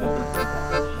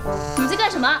你在干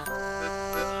什么？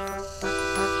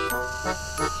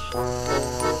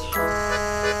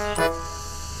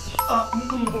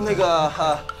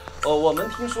我们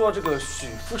听说这个许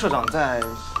副社长在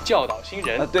教导新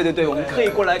人。对，我们特意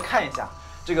过来看一下，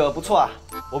这个不错啊。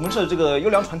我们社这个优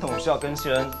良传统是要跟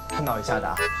新人探讨一下的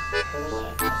啊。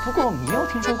不过你有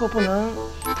听说过不能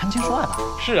谈情说爱吧？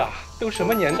是啊，都什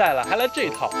么年代了，还来这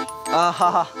套啊！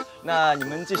好，那你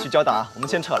们继续教导啊，我们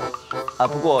先撤了。啊，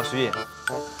不过徐毅，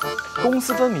公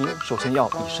私分明，首先要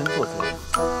以身作则。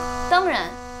当然。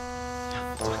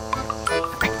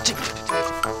哎，这个。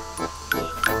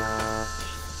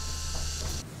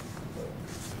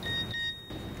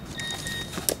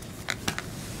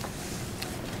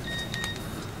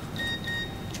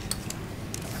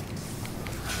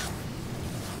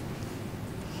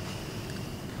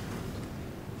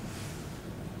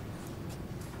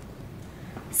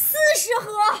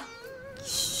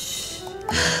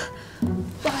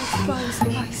不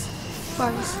好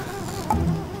意思，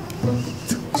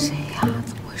谁呀？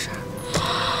怎么回事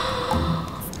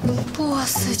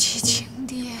？boss级情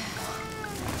敌。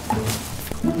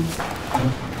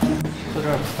坐这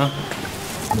儿啊。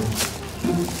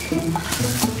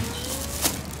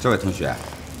这位同学，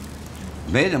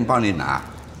没人帮你拿。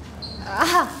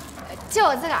啊，就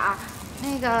我自个儿。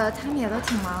那个他们也都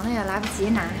挺忙的，也来不及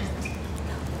拿。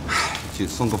去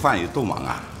送个饭有多忙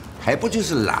啊？还不就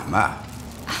是懒嘛。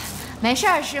没事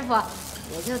儿，师傅，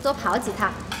我就多跑几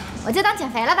趟，我就当减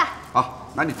肥了吧。好，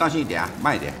那你当心一点啊，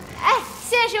慢一点。哎，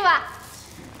谢谢师傅。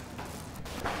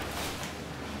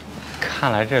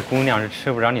看来这姑娘是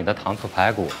吃不着你的糖醋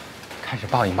排骨，开始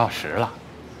暴饮暴食了。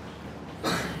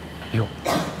哟，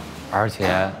而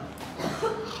且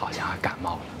好像还感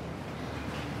冒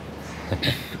了。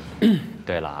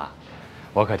对了啊，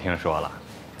我可听说了，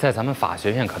在咱们法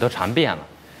学院可都传遍了，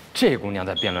这姑娘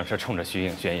在辩论社冲着徐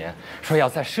颖宣言，说要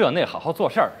在社内好好做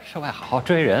事儿，社外好好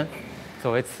追人。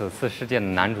作为此次事件的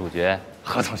男主角，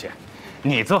何同学，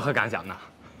你作何感想呢？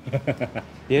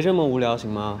别这么无聊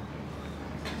行吗？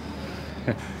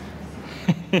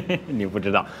你不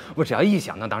知道，我只要一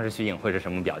想到当时徐颖会是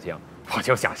什么表情，我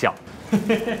就想笑。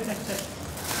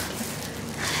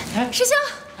师兄，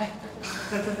哎，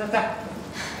在。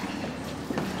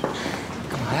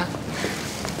干嘛呀？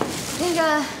那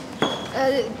个，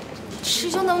师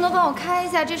兄能不能帮我看一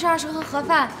下这是20盒盒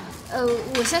饭？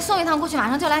我先送一趟过去，马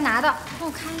上就来拿的，帮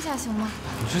我看一下行吗？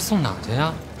你是送哪去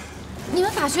呀？你们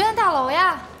法学院大楼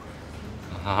呀。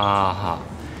啊，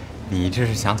你这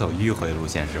是想走迂回路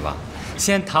线是吧？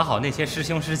先讨好那些师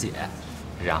兄师姐，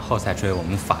然后再追我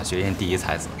们法学院第一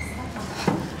才子。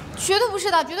绝对不是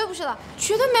的，绝对不是的，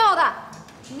绝对没有的。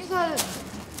那个，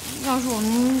要是我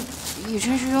们以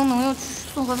琛师兄能用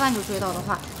送盒饭就追到的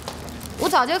话，我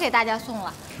早就给大家送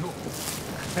了。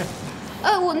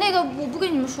我不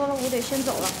跟你们说了，我得先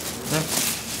走了。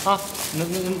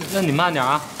那你慢点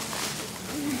啊。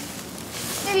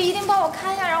那个一定帮我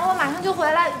看一下，然后我马上就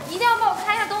回来，一定要帮我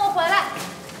看一下，等我回来，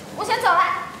我先走了。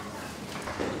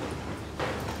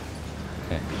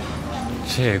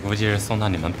这估计是送到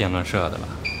你们辩论社的吧？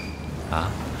啊，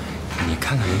你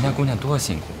看看人家姑娘多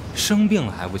辛苦，生病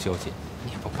了还不休息，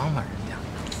你也不帮帮人家。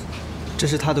这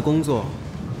是他的工作，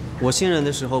我新人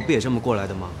的时候不也这么过来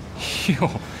的吗？哟，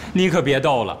你可别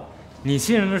逗了，你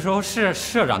新人的时候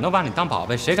社长都把你当宝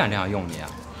贝，谁敢这样用你啊？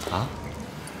啊！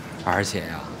而且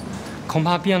呀，恐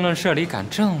怕辩论社里敢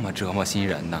这么折磨新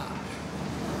人呢，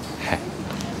嘿，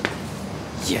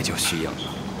也就徐颖了。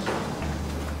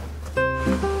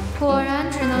果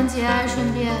然只能节哀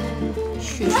顺变，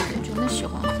徐师姐真的喜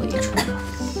欢何以琛，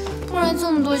不然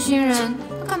这么多新人，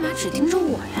他干嘛只盯着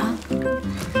我呀？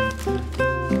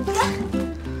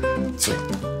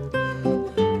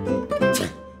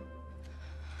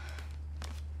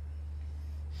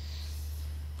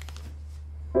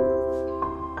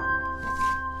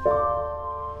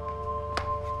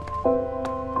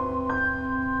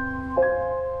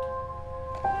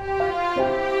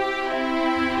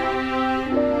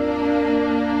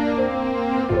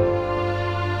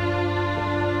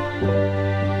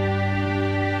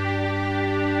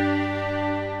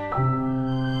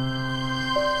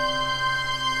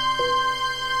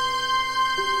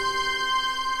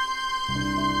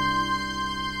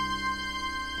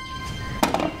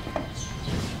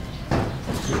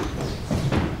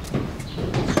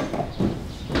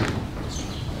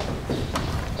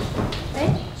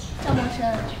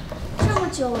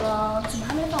久了，怎么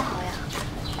还没放好呀？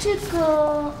这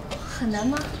个很难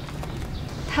吗？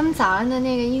他们早上的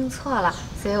那个印错了，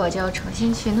所以我就重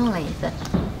新去弄了一份。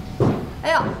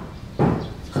哎呦，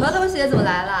何同学怎么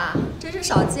来了？真是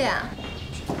少见啊！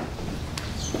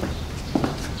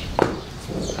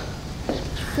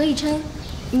何以琛，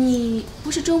你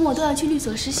不是周末都要去律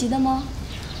所实习的吗？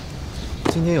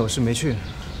今天有事没去，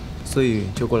所以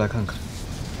就过来看看。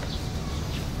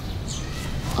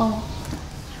哦。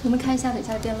我们看一下等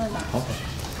下的辩论吧。好。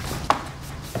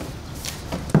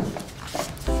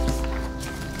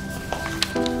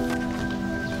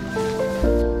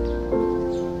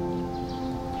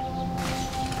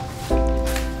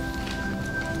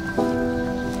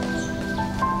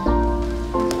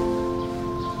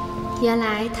原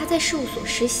来他在事务所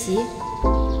实习，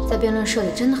在辩论社里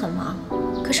真的很忙，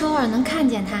可是偶尔能看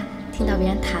见他，听到别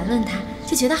人谈论他，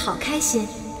就觉得好开心。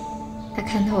他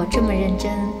看到我这么认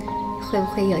真，会不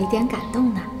会有一点感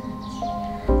动呢？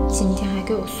今天还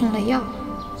给我送了药，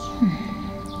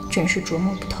真是琢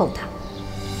磨不透他。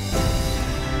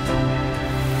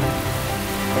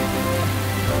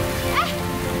哎，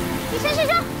以琛师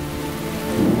兄，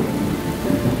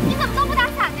你怎么都不打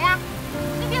伞的呀？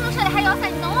这辩论社里还有高赛，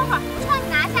你等我会儿，我去帮你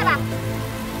拿下吧。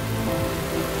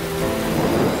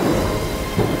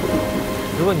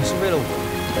如果你是为了我，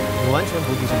你完全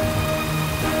不必这么做，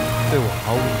对我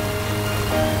毫无意义。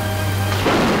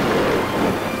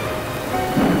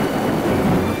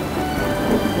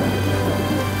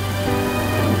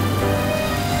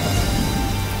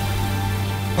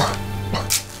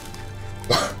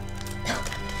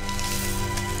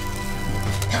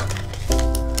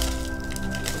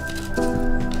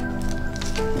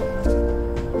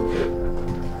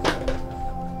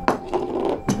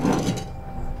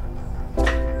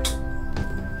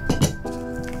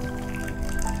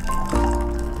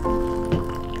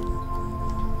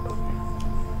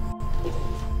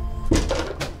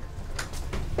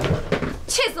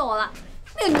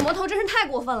 那个女魔头真是太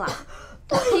过分了，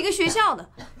都是一个学校的，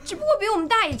只不过比我们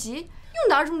大一级，用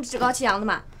得着这么趾高气扬的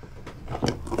吗？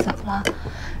怎么了？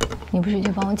你不是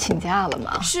去帮我请假了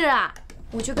吗？是啊，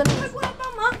我去跟他们过来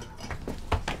帮忙。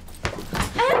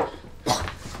哎，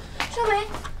少梅，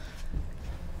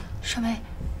少梅，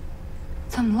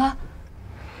怎么了？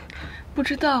不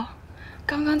知道，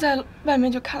刚刚在外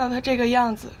面就看到他这个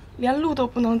样子，连路都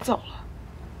不能走了。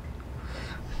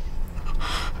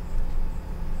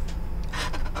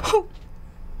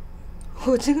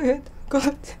 我这个月打工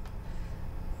的钱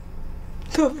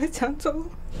都被抢走了，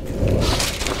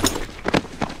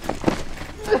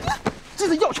这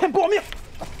是要钱搏命！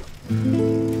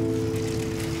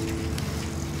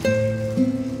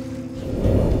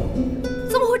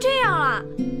怎么会这样啊？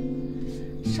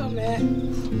少梅，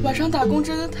晚上打工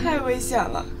真的太危险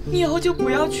了，你以后就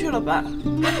不要去了吧。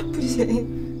不行，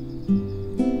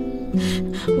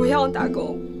我要打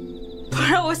工，不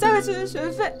然我下个月的学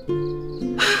费。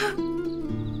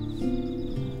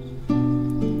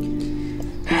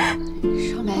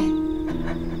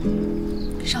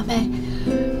 少梅，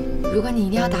如果你一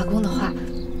定要打工的话，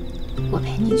我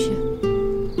陪你去，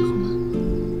好吗？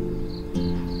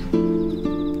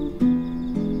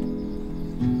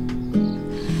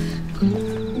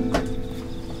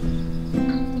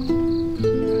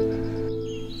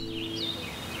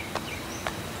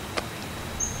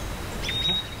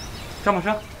张默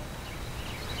笙，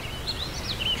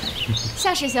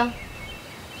夏师兄，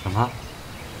怎么？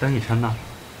等以琛呢？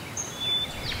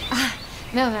啊，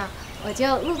没有没有。 我就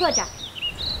路过这儿。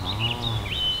哦，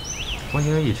我以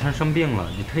为以琛生病了，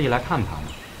你特意来看他呢。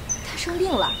他生病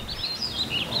了？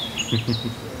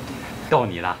逗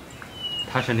你的，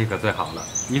他身体可最好了，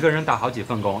一个人打好几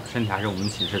份工，身体还是我们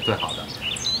寝室最好的。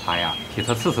他呀，体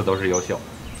测次次都是优秀。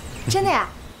真的呀？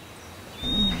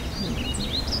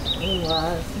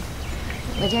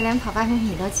我这连跑8平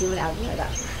米都及不了格的。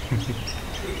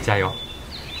加油！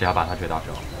只要把他追到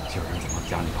手，就有人怎么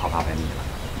教你跑800米了。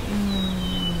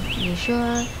你说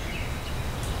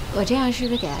我这样是不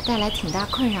是给他带来挺大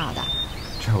困扰的？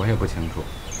这我也不清楚。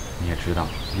你也知道，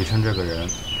以琛这个人，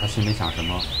他心里想什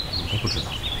么，我都不知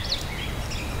道。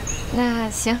那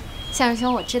行，夏师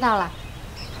兄，我知道了。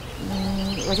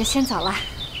我就先走了。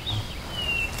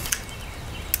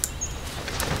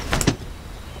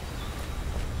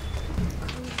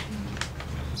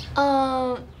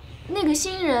那个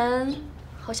新人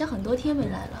好像很多天没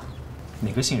来了。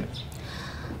哪个新人？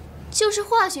 就是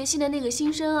化学系的那个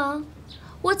新生啊！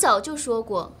我早就说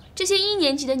过，这些1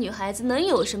年级的女孩子能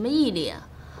有什么毅力啊？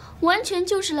完全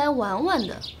就是来玩玩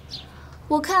的。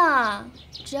我看啊，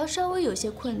只要稍微有些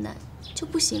困难就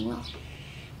不行了。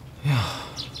哎呀，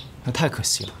那太可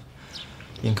惜了！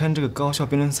眼看这个高校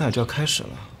辩论赛就要开始了，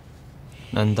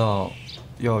难道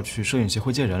又要去摄影协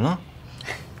会借人了？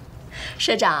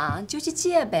社长就去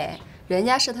借呗，人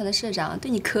家社团的社长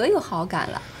对你可有好感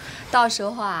了，到时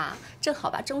候啊。 正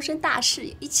好把终身大事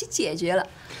也一起解决了，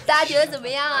大家觉得怎么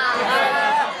样啊？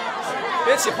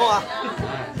别起哄啊！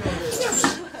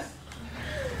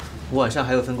我晚上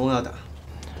还有份工要打，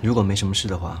如果没什么事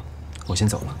的话，我先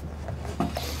走了。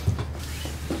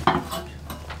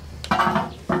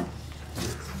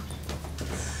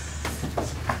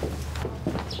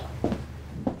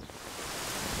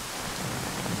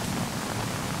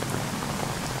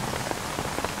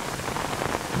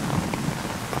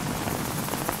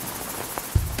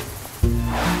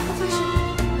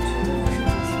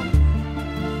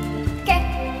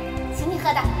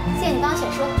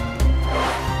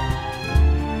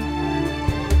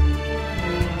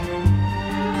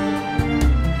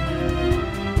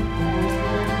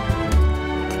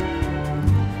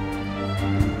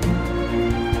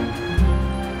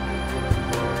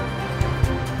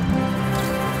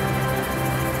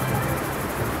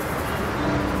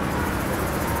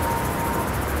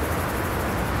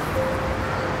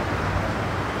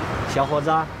小伙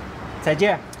子，再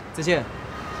见，再见。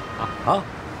好，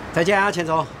再见啊，钱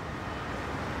总。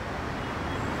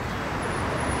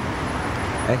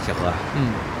哎，小何啊，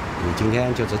你今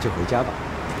天就直接回家吧，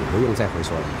不用再回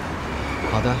所了。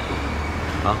好的。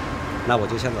好，那我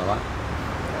就先走了。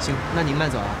行，那您慢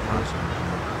走啊，杨老师。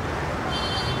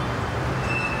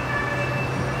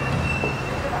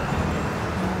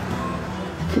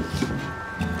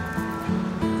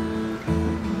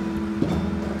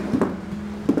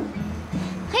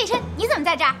何以琛，你怎么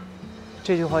在这儿？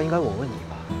这句话应该我问你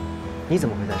吧？你怎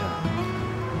么会在这儿？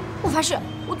我发誓，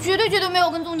我绝对没有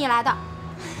跟踪你来的。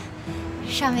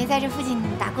尚梅在这附近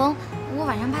打工，我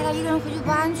晚上怕她一个人回去不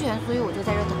安全，所以我就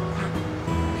在这等着她。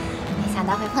没想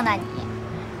到会碰到你。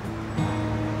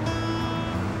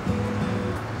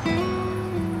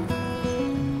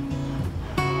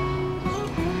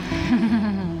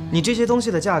你这些东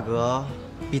西的价格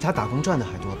比他打工赚的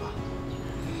还多吧？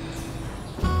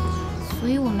所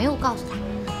以我没有告诉他，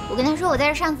我跟他说我在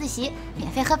这上自习，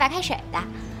免费喝白开水的。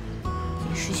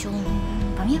师兄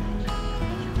帮命。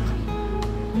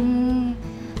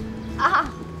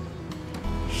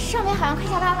上面好像快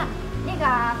下班了，那个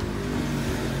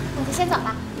我就先走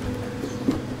了。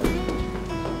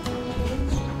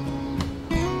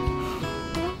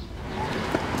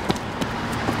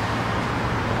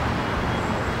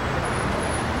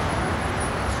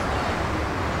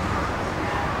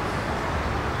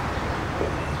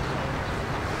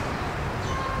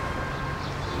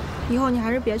以后你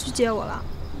还是别去接我了，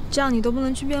这样你都不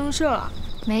能去辩论社了。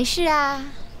没事啊，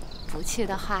不去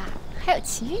的话还有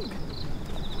奇遇呢。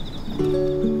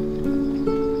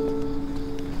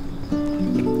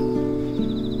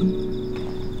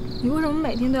你为什么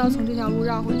每天都要从这条路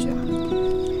绕回去啊？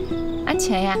安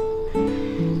全呀。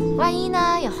万一呢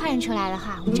有坏人出来的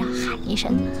话，我只要喊一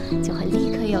声，就会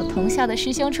立刻有同校的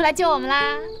师兄出来救我们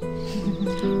啦。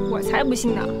我才不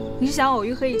信呢！你是想偶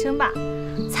遇何以琛吧？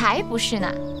才不是呢！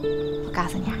我告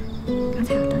诉你啊，刚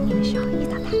才我等你的时候遇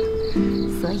到他了，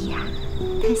所以啊，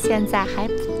他现在还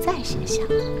不在学校。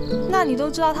那你都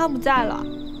知道他不在了，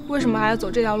为什么还要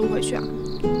走这条路回去啊？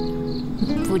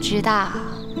不知道。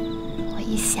我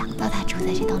一想到他住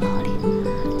在这栋楼里，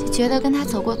就觉得跟他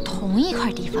走过同一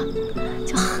块地方，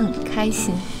就很开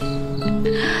心。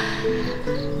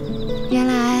原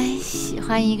来喜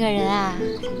欢一个人啊，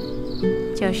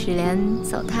就是连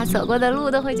走他走过的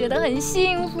路都会觉得很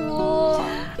幸福。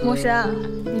默笙，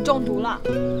你中毒了，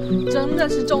真的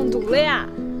是中毒了呀！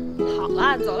好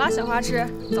啦，走啦，小花痴，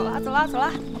走啦，走啦，走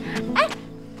啦！哎，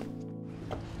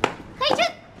何以琛，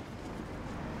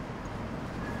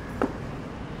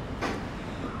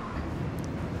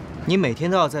你每天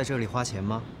都要在这里花钱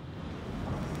吗？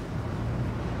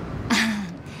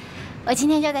我今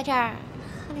天就在这儿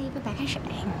喝了一杯白开水。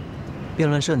辩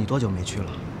论社你多久没去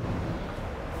了？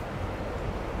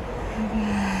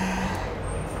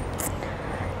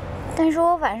但是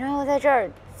我晚上要在这儿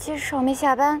接少梅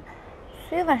下班，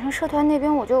所以晚上社团那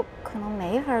边我就可能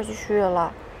没法继续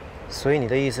了。所以你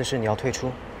的意思是你要退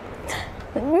出？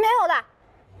没有的。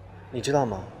你知道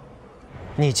吗？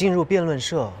你进入辩论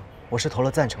社，我是投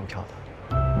了赞成票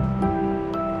的。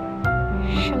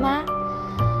什么？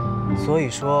所以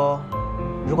说，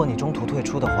如果你中途退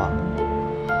出的话，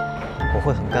我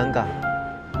会很尴尬。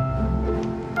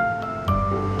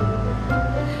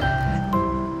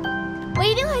我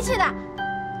一定会去的。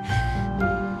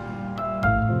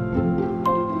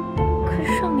可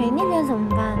是少梅那边怎么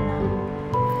办呢？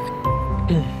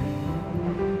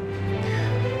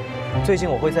最近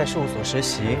我会在事务所实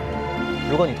习，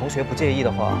如果你同学不介意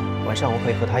的话，晚上我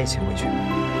可以和他一起回去。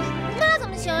那怎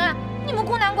么行啊？你们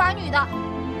孤男寡女的。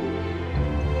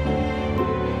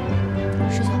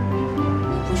师兄，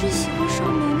你不是喜欢少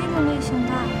梅那种类型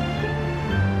吧？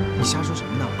你瞎说什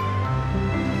么呢？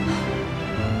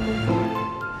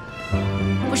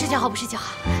不是就好，不是就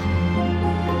好。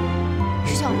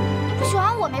师兄，你不喜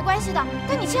欢我没关系的，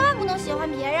但你千万不能喜欢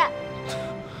别人。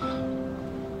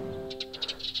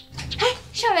哎，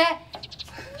少梅，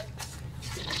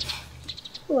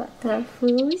我的福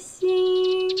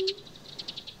星。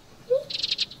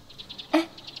哎，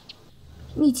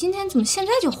你今天怎么现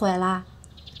在就回来？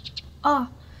哦，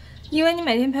因为你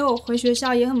每天陪我回学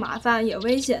校也很麻烦，也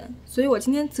危险，所以我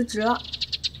今天辞职了。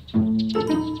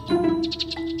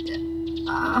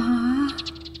啊！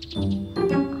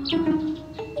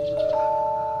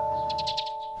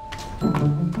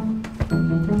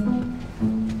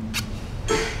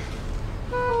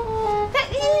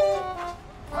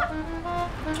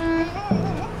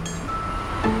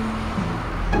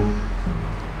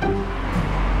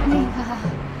那个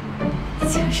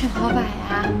就是老板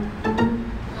呀。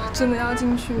真的要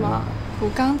进去吗？我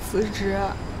刚辞职，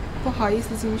不好意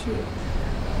思进去。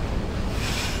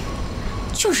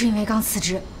就是因为刚辞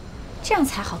职，这样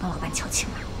才好跟老板求情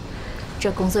嘛。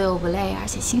这工作又不累，而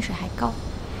且薪水还高，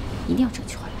一定要争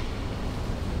取回来。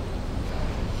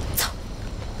走。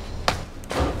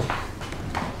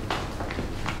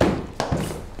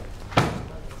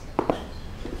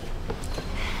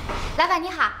老板你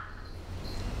好。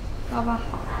老板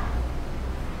好。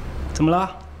怎么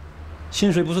了？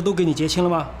薪水不是都给你结清了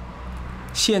吗？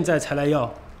现在才来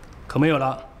要，可没有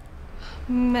了。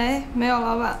没有，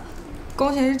老板，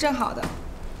工钱是正好的，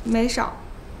没少。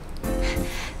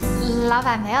老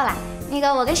板没有啦，那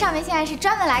个我跟少梅现在是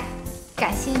专门来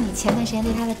感谢你前段时间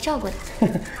对他的照顾的。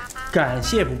感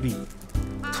谢不必，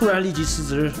突然立即辞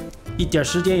职，一点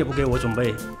时间也不给我准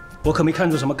备，我可没看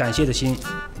出什么感谢的心。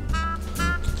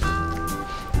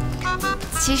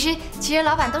其实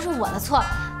老板都是我的错，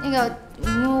那个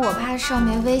因为我怕少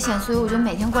梅危险，所以我就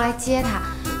每天过来接她，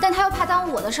但她又怕耽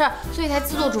误我的事儿，所以才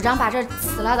自作主张把这儿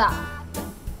辞了的。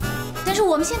但是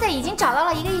我们现在已经找到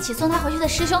了一个一起送她回去的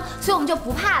师兄，所以我们就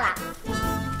不怕啦。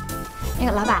那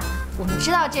个老板，我们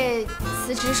知道这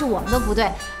辞职是我们的不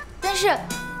对，但是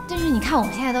你看我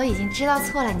们现在都已经知道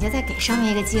错了，你就再给少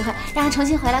梅一个机会，让她重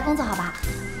新回来工作好不好？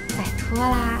拜托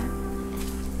啦。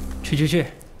去，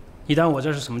你当我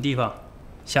这是什么地方？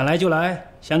想来就来，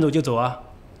想走就走啊！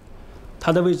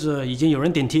他的位置已经有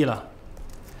人顶替了，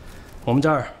我们这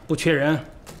儿不缺人。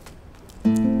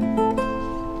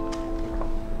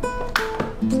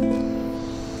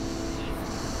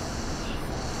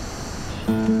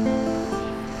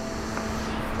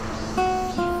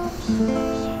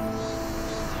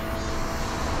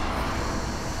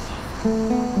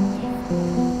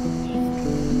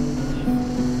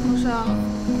默笙，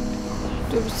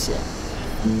对不起，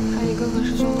还一个和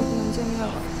师兄都不能见面了。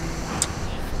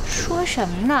说什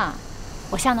么呢？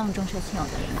我像那么重色轻友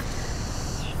的人吗？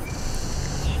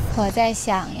我在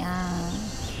想呀，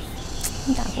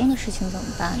你打工的事情怎么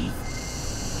办呢？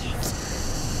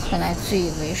本来自以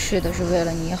为是的是为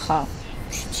了你好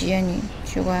去接你，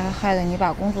结果还害得你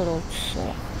把工作都辞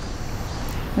了。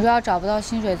你说要找不到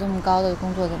薪水这么高的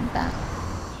工作怎么办？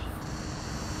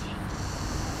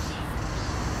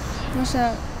默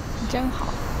笙，你真好。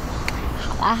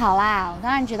好啦，我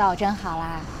当然知道我真好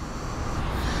啦。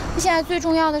现在最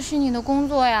重要的是你的工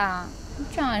作呀，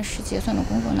这样按时结算的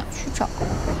工作哪去找？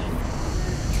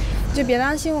你就别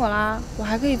担心我啦，我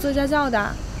还可以做家教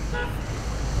的。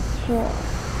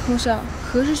默笙，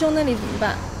何师兄那里怎么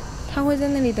办？他会在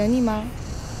那里等你吗？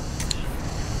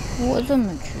我怎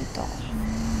么知道？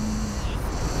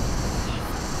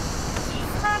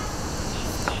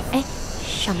哎，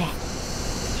少梅，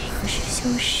何师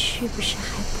兄是不是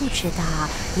还不知道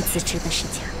你辞职的事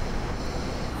情？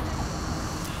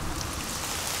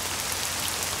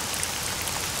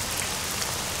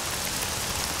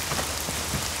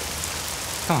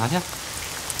干嘛去？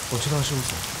我去趟事务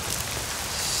所。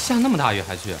下那么大雨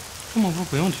还去？周末不是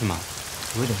不用去吗？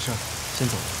我有点事儿，先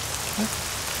走了。哎，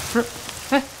不是，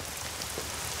哎，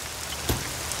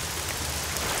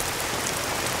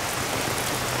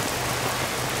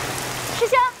师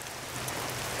兄，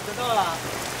我到了，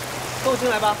跟我进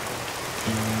来吧。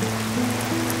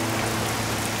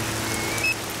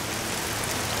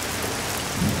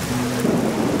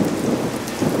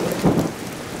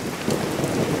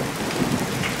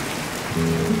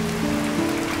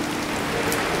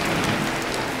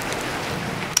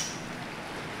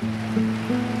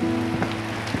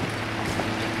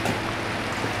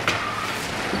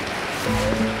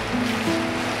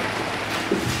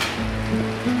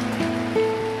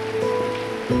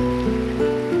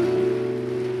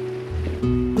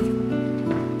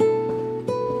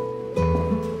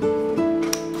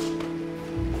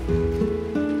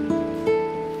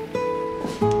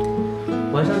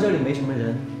晚上这里没什么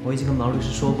人，我已经跟毛律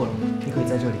师说过了，你可以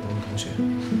在这里等我同学，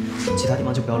其他地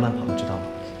方就不要乱跑了，知道吗？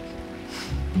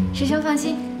师兄放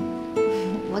心，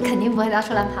我肯定不会到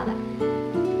处乱跑的。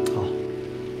好。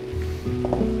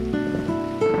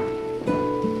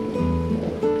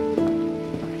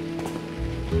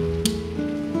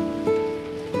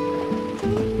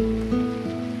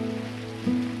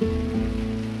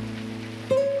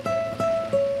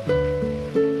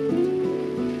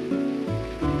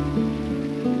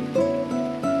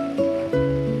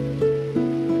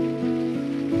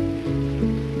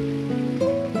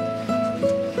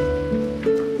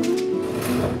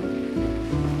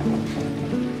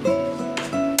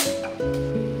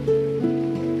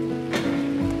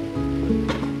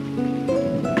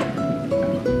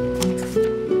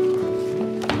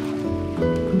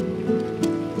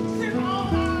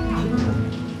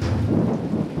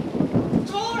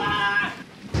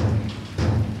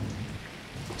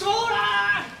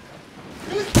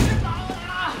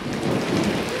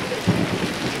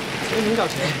为您找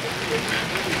谁？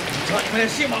找你们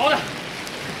姓毛的。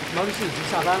毛律师已经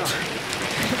下班了。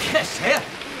骗谁呀？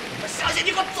我相信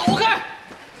你，给我走开！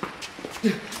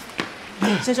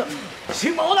先生，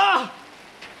姓毛的，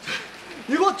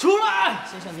你给我出来！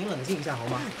先生，您冷静一下好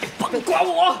吗？甭管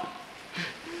我！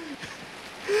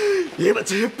你们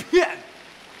这些骗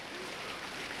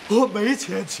子！我没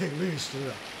钱请律师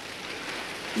啊！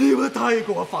你们答应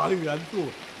给我法律援助，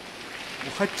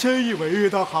我还真以为遇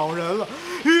到好人了，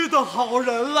遇到好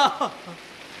人了。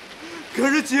可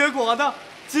是结果呢？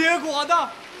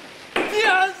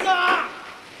骗子！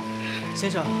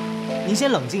先生，您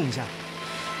先冷静一下。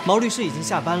毛律师已经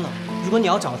下班了，如果你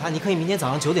要找他，你可以明天早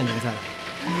上9点钟再来。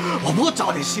我不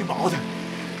找那姓毛的，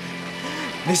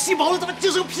那姓毛的他妈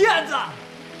就是个骗子！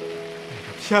那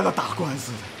个骗了打官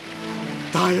司的，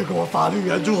答应给我法律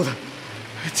援助的，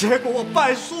结果我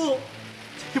败诉，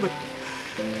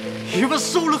你们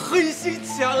收了黑心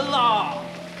钱了。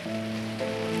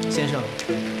先生，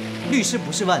律师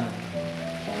不是万能的，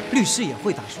律师也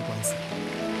会打输官司，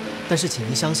但是请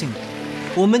您相信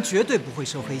我，我们绝对不会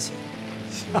收黑钱。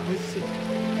相信？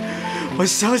我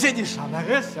相信你什么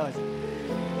呀？相信？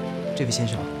这位先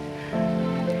生，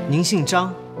您姓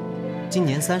张，今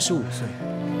年35岁，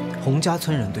洪家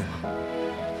村人对吗？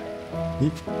你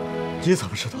怎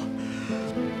么知道？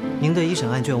您的一审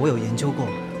案卷我有研究过，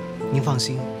您放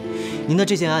心，您的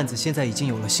这件案子现在已经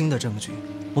有了新的证据，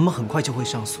我们很快就会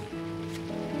上诉。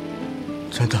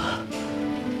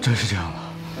真是这样吗？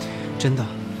真的，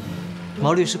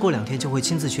毛律师过2天就会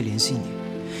亲自去联系你，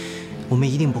我们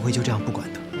一定不会就这样不管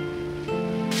的。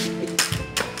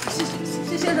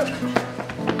谢先生，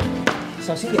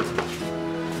小心点。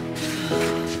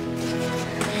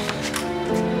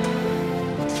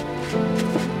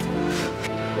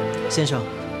先生，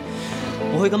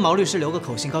我会跟毛律师留个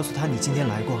口信，告诉他你今天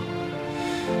来过。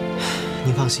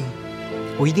您放心，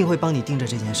我一定会帮你盯着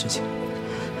这件事情。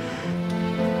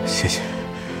谢谢，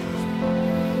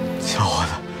小伙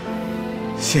子，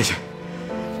谢谢。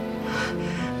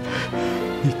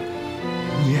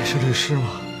你也是律师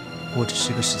吗？我只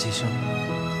是个实习生。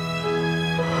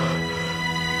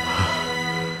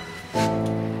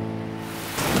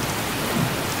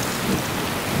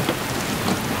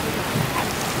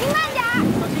您慢点儿，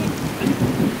小心！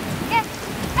哎，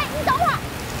你等会儿。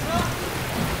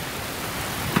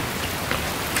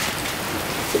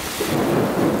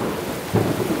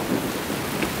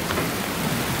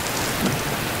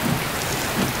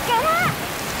给他！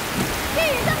这雨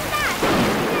这么大，这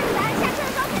样子咱下车的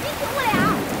时候肯定停不了。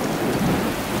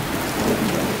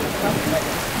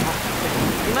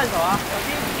您慢走啊，小心！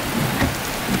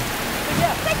再见！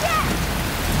再见！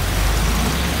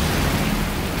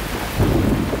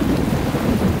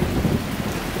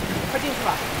快进去吧。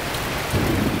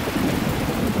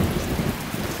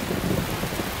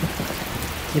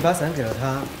你把伞给了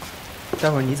他，待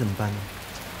会儿你怎么办呢？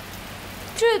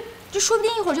这说不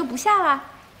定一会儿就不下了。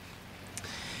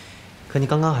可你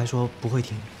刚刚还说不会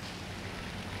停。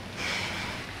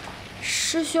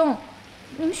师兄，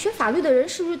你们学法律的人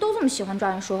是不是都这么喜欢抓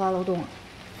人说话漏洞啊？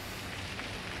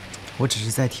我只是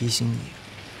在提醒你，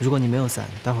如果你没有伞，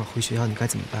待会儿回学校你该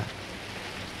怎么办？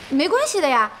没关系的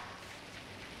呀，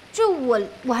这我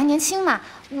还年轻嘛，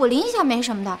我淋一下没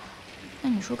什么的。那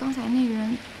你说刚才那个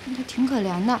人，他挺可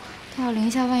怜的，他要淋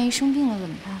一下，万一生病了怎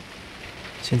么办？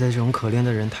现在这种可怜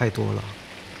的人太多了，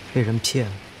被人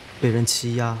骗，被人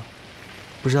欺压，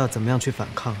不知道怎么样去反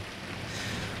抗，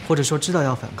或者说知道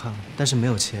要反抗，但是没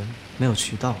有钱，没有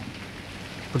渠道，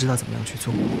不知道怎么样去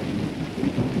做。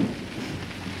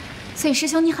所以师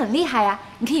兄你很厉害呀，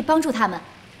你可以帮助他们。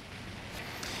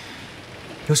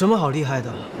有什么好厉害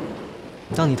的？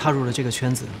当你踏入了这个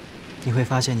圈子，你会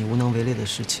发现你无能为力的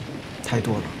事情太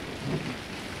多了。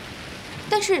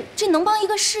但是这能帮一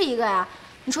个是一个呀。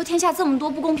你说天下这么多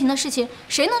不公平的事情，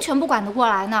谁能全部管得过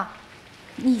来呢？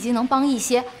你已经能帮一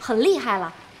些，很厉害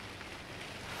了。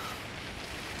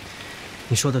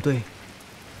你说的对，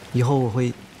以后我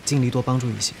会尽力多帮助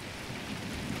一些。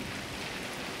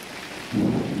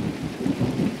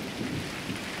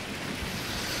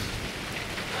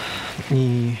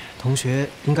你同学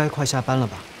应该快下班了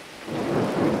吧？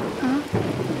啊？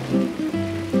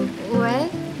喂，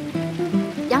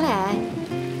杨磊，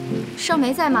少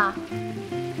梅在吗？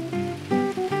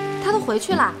他都回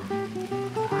去了。啊，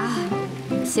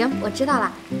行，我知道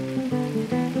了。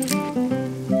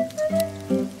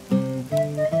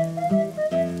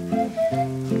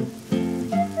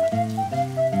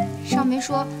少梅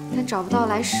说她找不到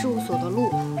来事务所的路，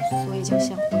所以就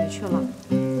先回去了。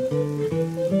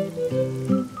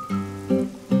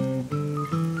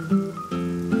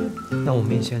那我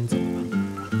们也先走吧。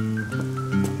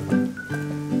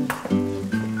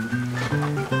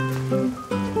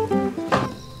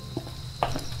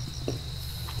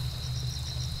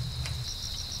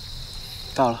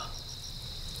到了，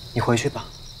你回去吧。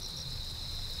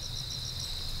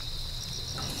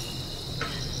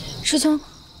师兄，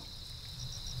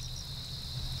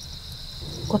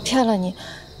我骗了你。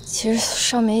其实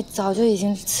少梅早就已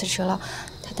经辞职了，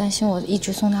她担心我一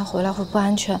直送她回来会不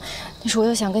安全，但是我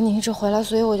又想跟你一直回来，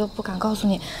所以我就不敢告诉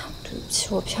你。对不起，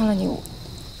我骗了你。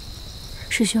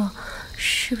师兄，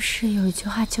是不是有一句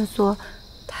话叫做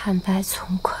“坦白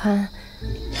从宽”？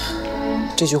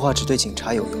这句话只对警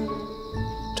察有用。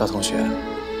赵同学，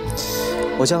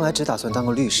我将来只打算当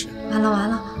个律师。完了完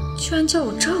了，居然叫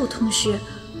我赵同学，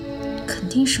肯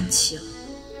定生气了。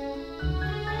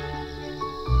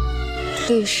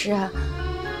律师啊，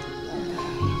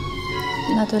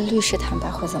那对律师坦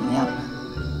白会怎么样？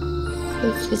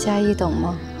会罪加一等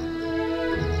吗？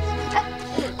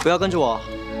不要跟着我。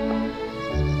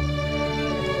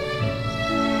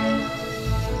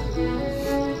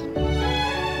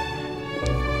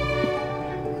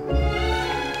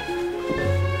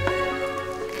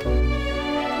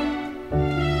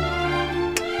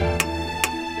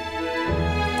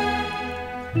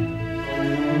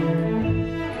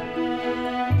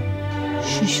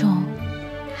师兄，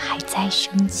还在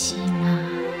生气吗？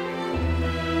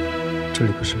这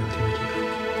里不是聊天的地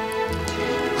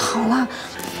方。好了，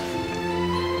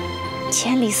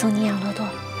千里送你养乐多，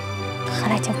喝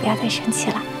了就不要再生气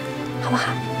了，好不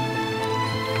好？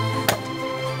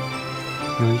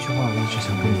有一句话我一直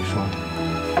想跟你说，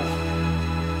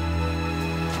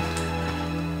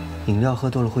饮料喝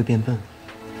多了会变笨，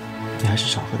你还是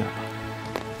少喝点吧。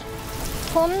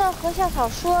我们的何校草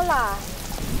说了。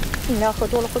饮料喝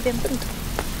多了会变笨的，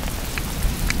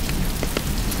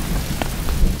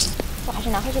我还是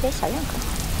拿回去给小样更好。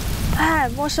哎，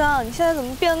默笙，你现在怎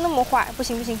么变得那么坏？不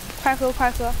行不行，快喝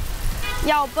快喝，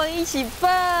要笨一起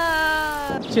笨。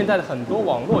现在的很多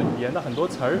网络语言的很多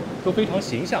词儿都非常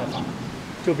形象化，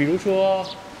就比如说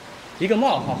一个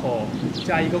冒号后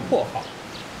加一个括号，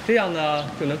这样呢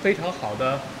就能非常好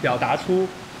的表达出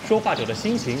说话者的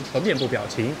心情和面部表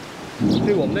情。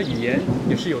对我们的语言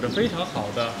也是有着非常好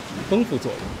的丰富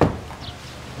作用。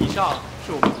以上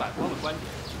是我们反方的观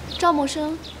点。赵默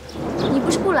笙，你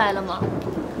不是不来了吗？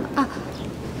啊，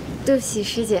对不起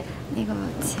师姐，那个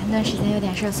前段时间有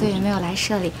点事，所以没有来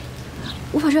社里。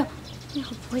我保证以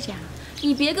后不会这样。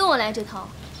你别跟我来这套。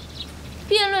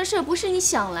辩论社不是你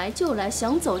想来就来、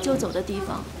想走就走的地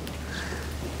方。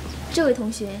这位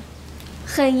同学，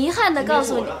很遗憾地告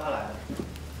诉你，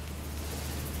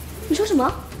你说什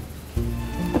么？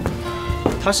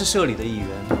他是社里的一员，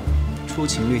出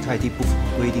勤率太低，不符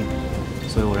合规定，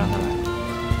所以我让他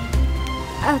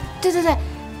来。对对对，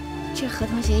这何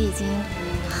同学已经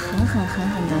狠狠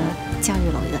地教育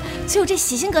了我一顿，所以我这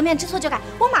洗心革面、知错就改，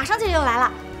我马上就又来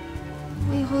了。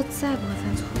我以后再不会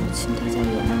犯错误，请大家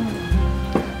原谅我。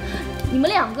你们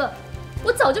两个，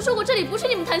我早就说过，这里不是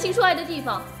你们谈情说爱的地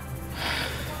方。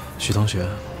许同学，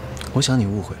我想你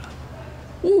误会了。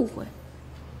误会？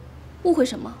误会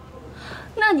什么？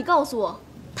那你告诉我，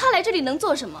他来这里能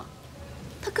做什么？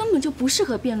他根本就不适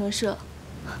合辩论社，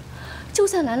就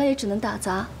算来了也只能打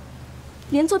杂，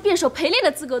连做辩手陪练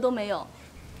的资格都没有。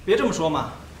别这么说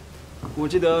嘛，我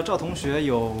记得赵同学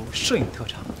有摄影特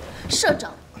长。社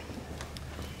长。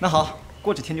那好，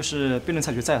过几天就是辩论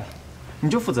赛决赛了，你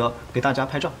就负责给大家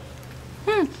拍照。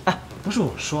哎，不是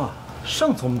我说啊，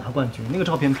上次我们拿冠军那个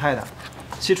照片拍的，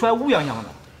洗出来乌泱泱的，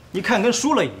一看跟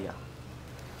输了一样。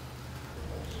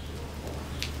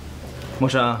默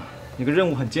笙，你个任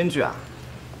务很艰巨啊，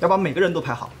要把每个人都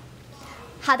拍好。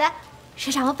好的，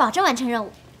社长，我保证完成任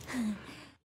务。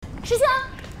师兄，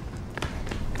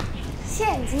谢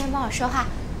谢你今天帮我说话，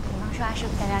你帮说话是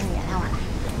不是代表你原谅我了？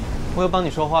我有帮你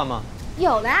说话吗？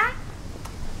有的啊。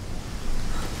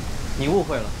你误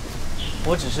会了，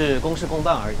我只是公事公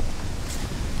办而已。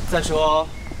再说，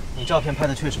你照片拍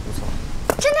的确实不错。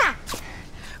真的？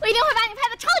我一定会把你拍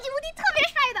的超级无敌特别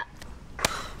帅的，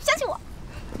相信我。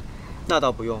那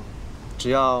倒不用，只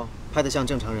要拍得像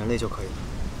正常人类就可以了。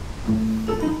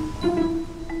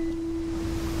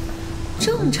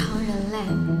正常人类？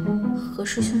何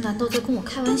师兄难道在跟我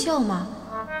开玩笑吗？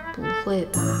不会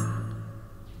吧？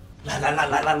来！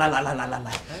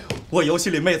我游戏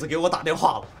里妹子给我打电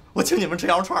话了，我请你们吃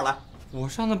羊肉串来。我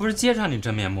上次不是揭穿你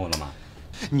真面目了吗？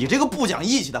你这个不讲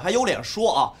义气的还有脸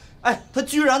说啊？哎，他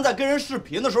居然在跟人视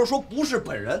频的时候说不是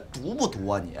本人，毒不毒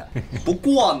啊你？不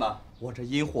过呢，我这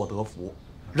因祸得福，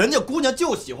人家姑娘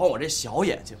就喜欢我这小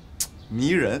眼睛，迷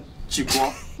人聚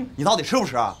光。你到底吃不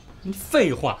吃啊？你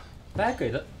废话，白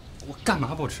给的，我干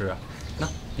嘛不吃啊？那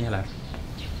你也来。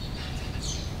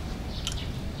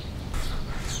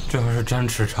这回是真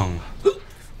吃撑了。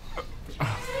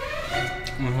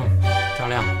张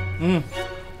亮，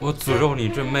我诅咒你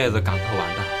这妹子赶快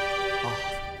完蛋。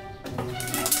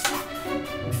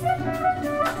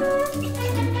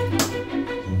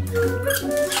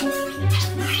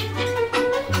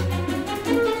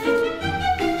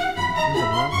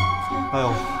哎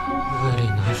呦，胃里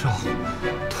难受，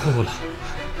吐了。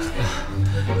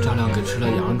赵亮给吃了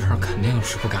羊肉串，肯定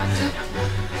吃不干净呀。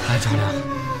哎，赵亮，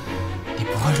你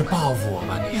不会是报复我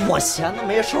吧你？我闲的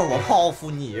没事，我报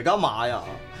复你干嘛呀？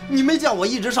你没见我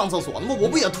一直上厕所呢吗？我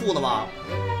不也吐呢吗？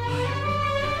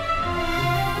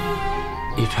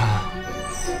以琛，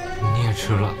你也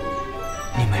吃了，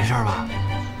你没事吧？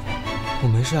我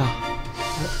没事啊。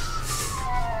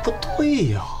不对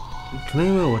呀，可能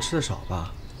因为我吃的少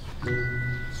吧。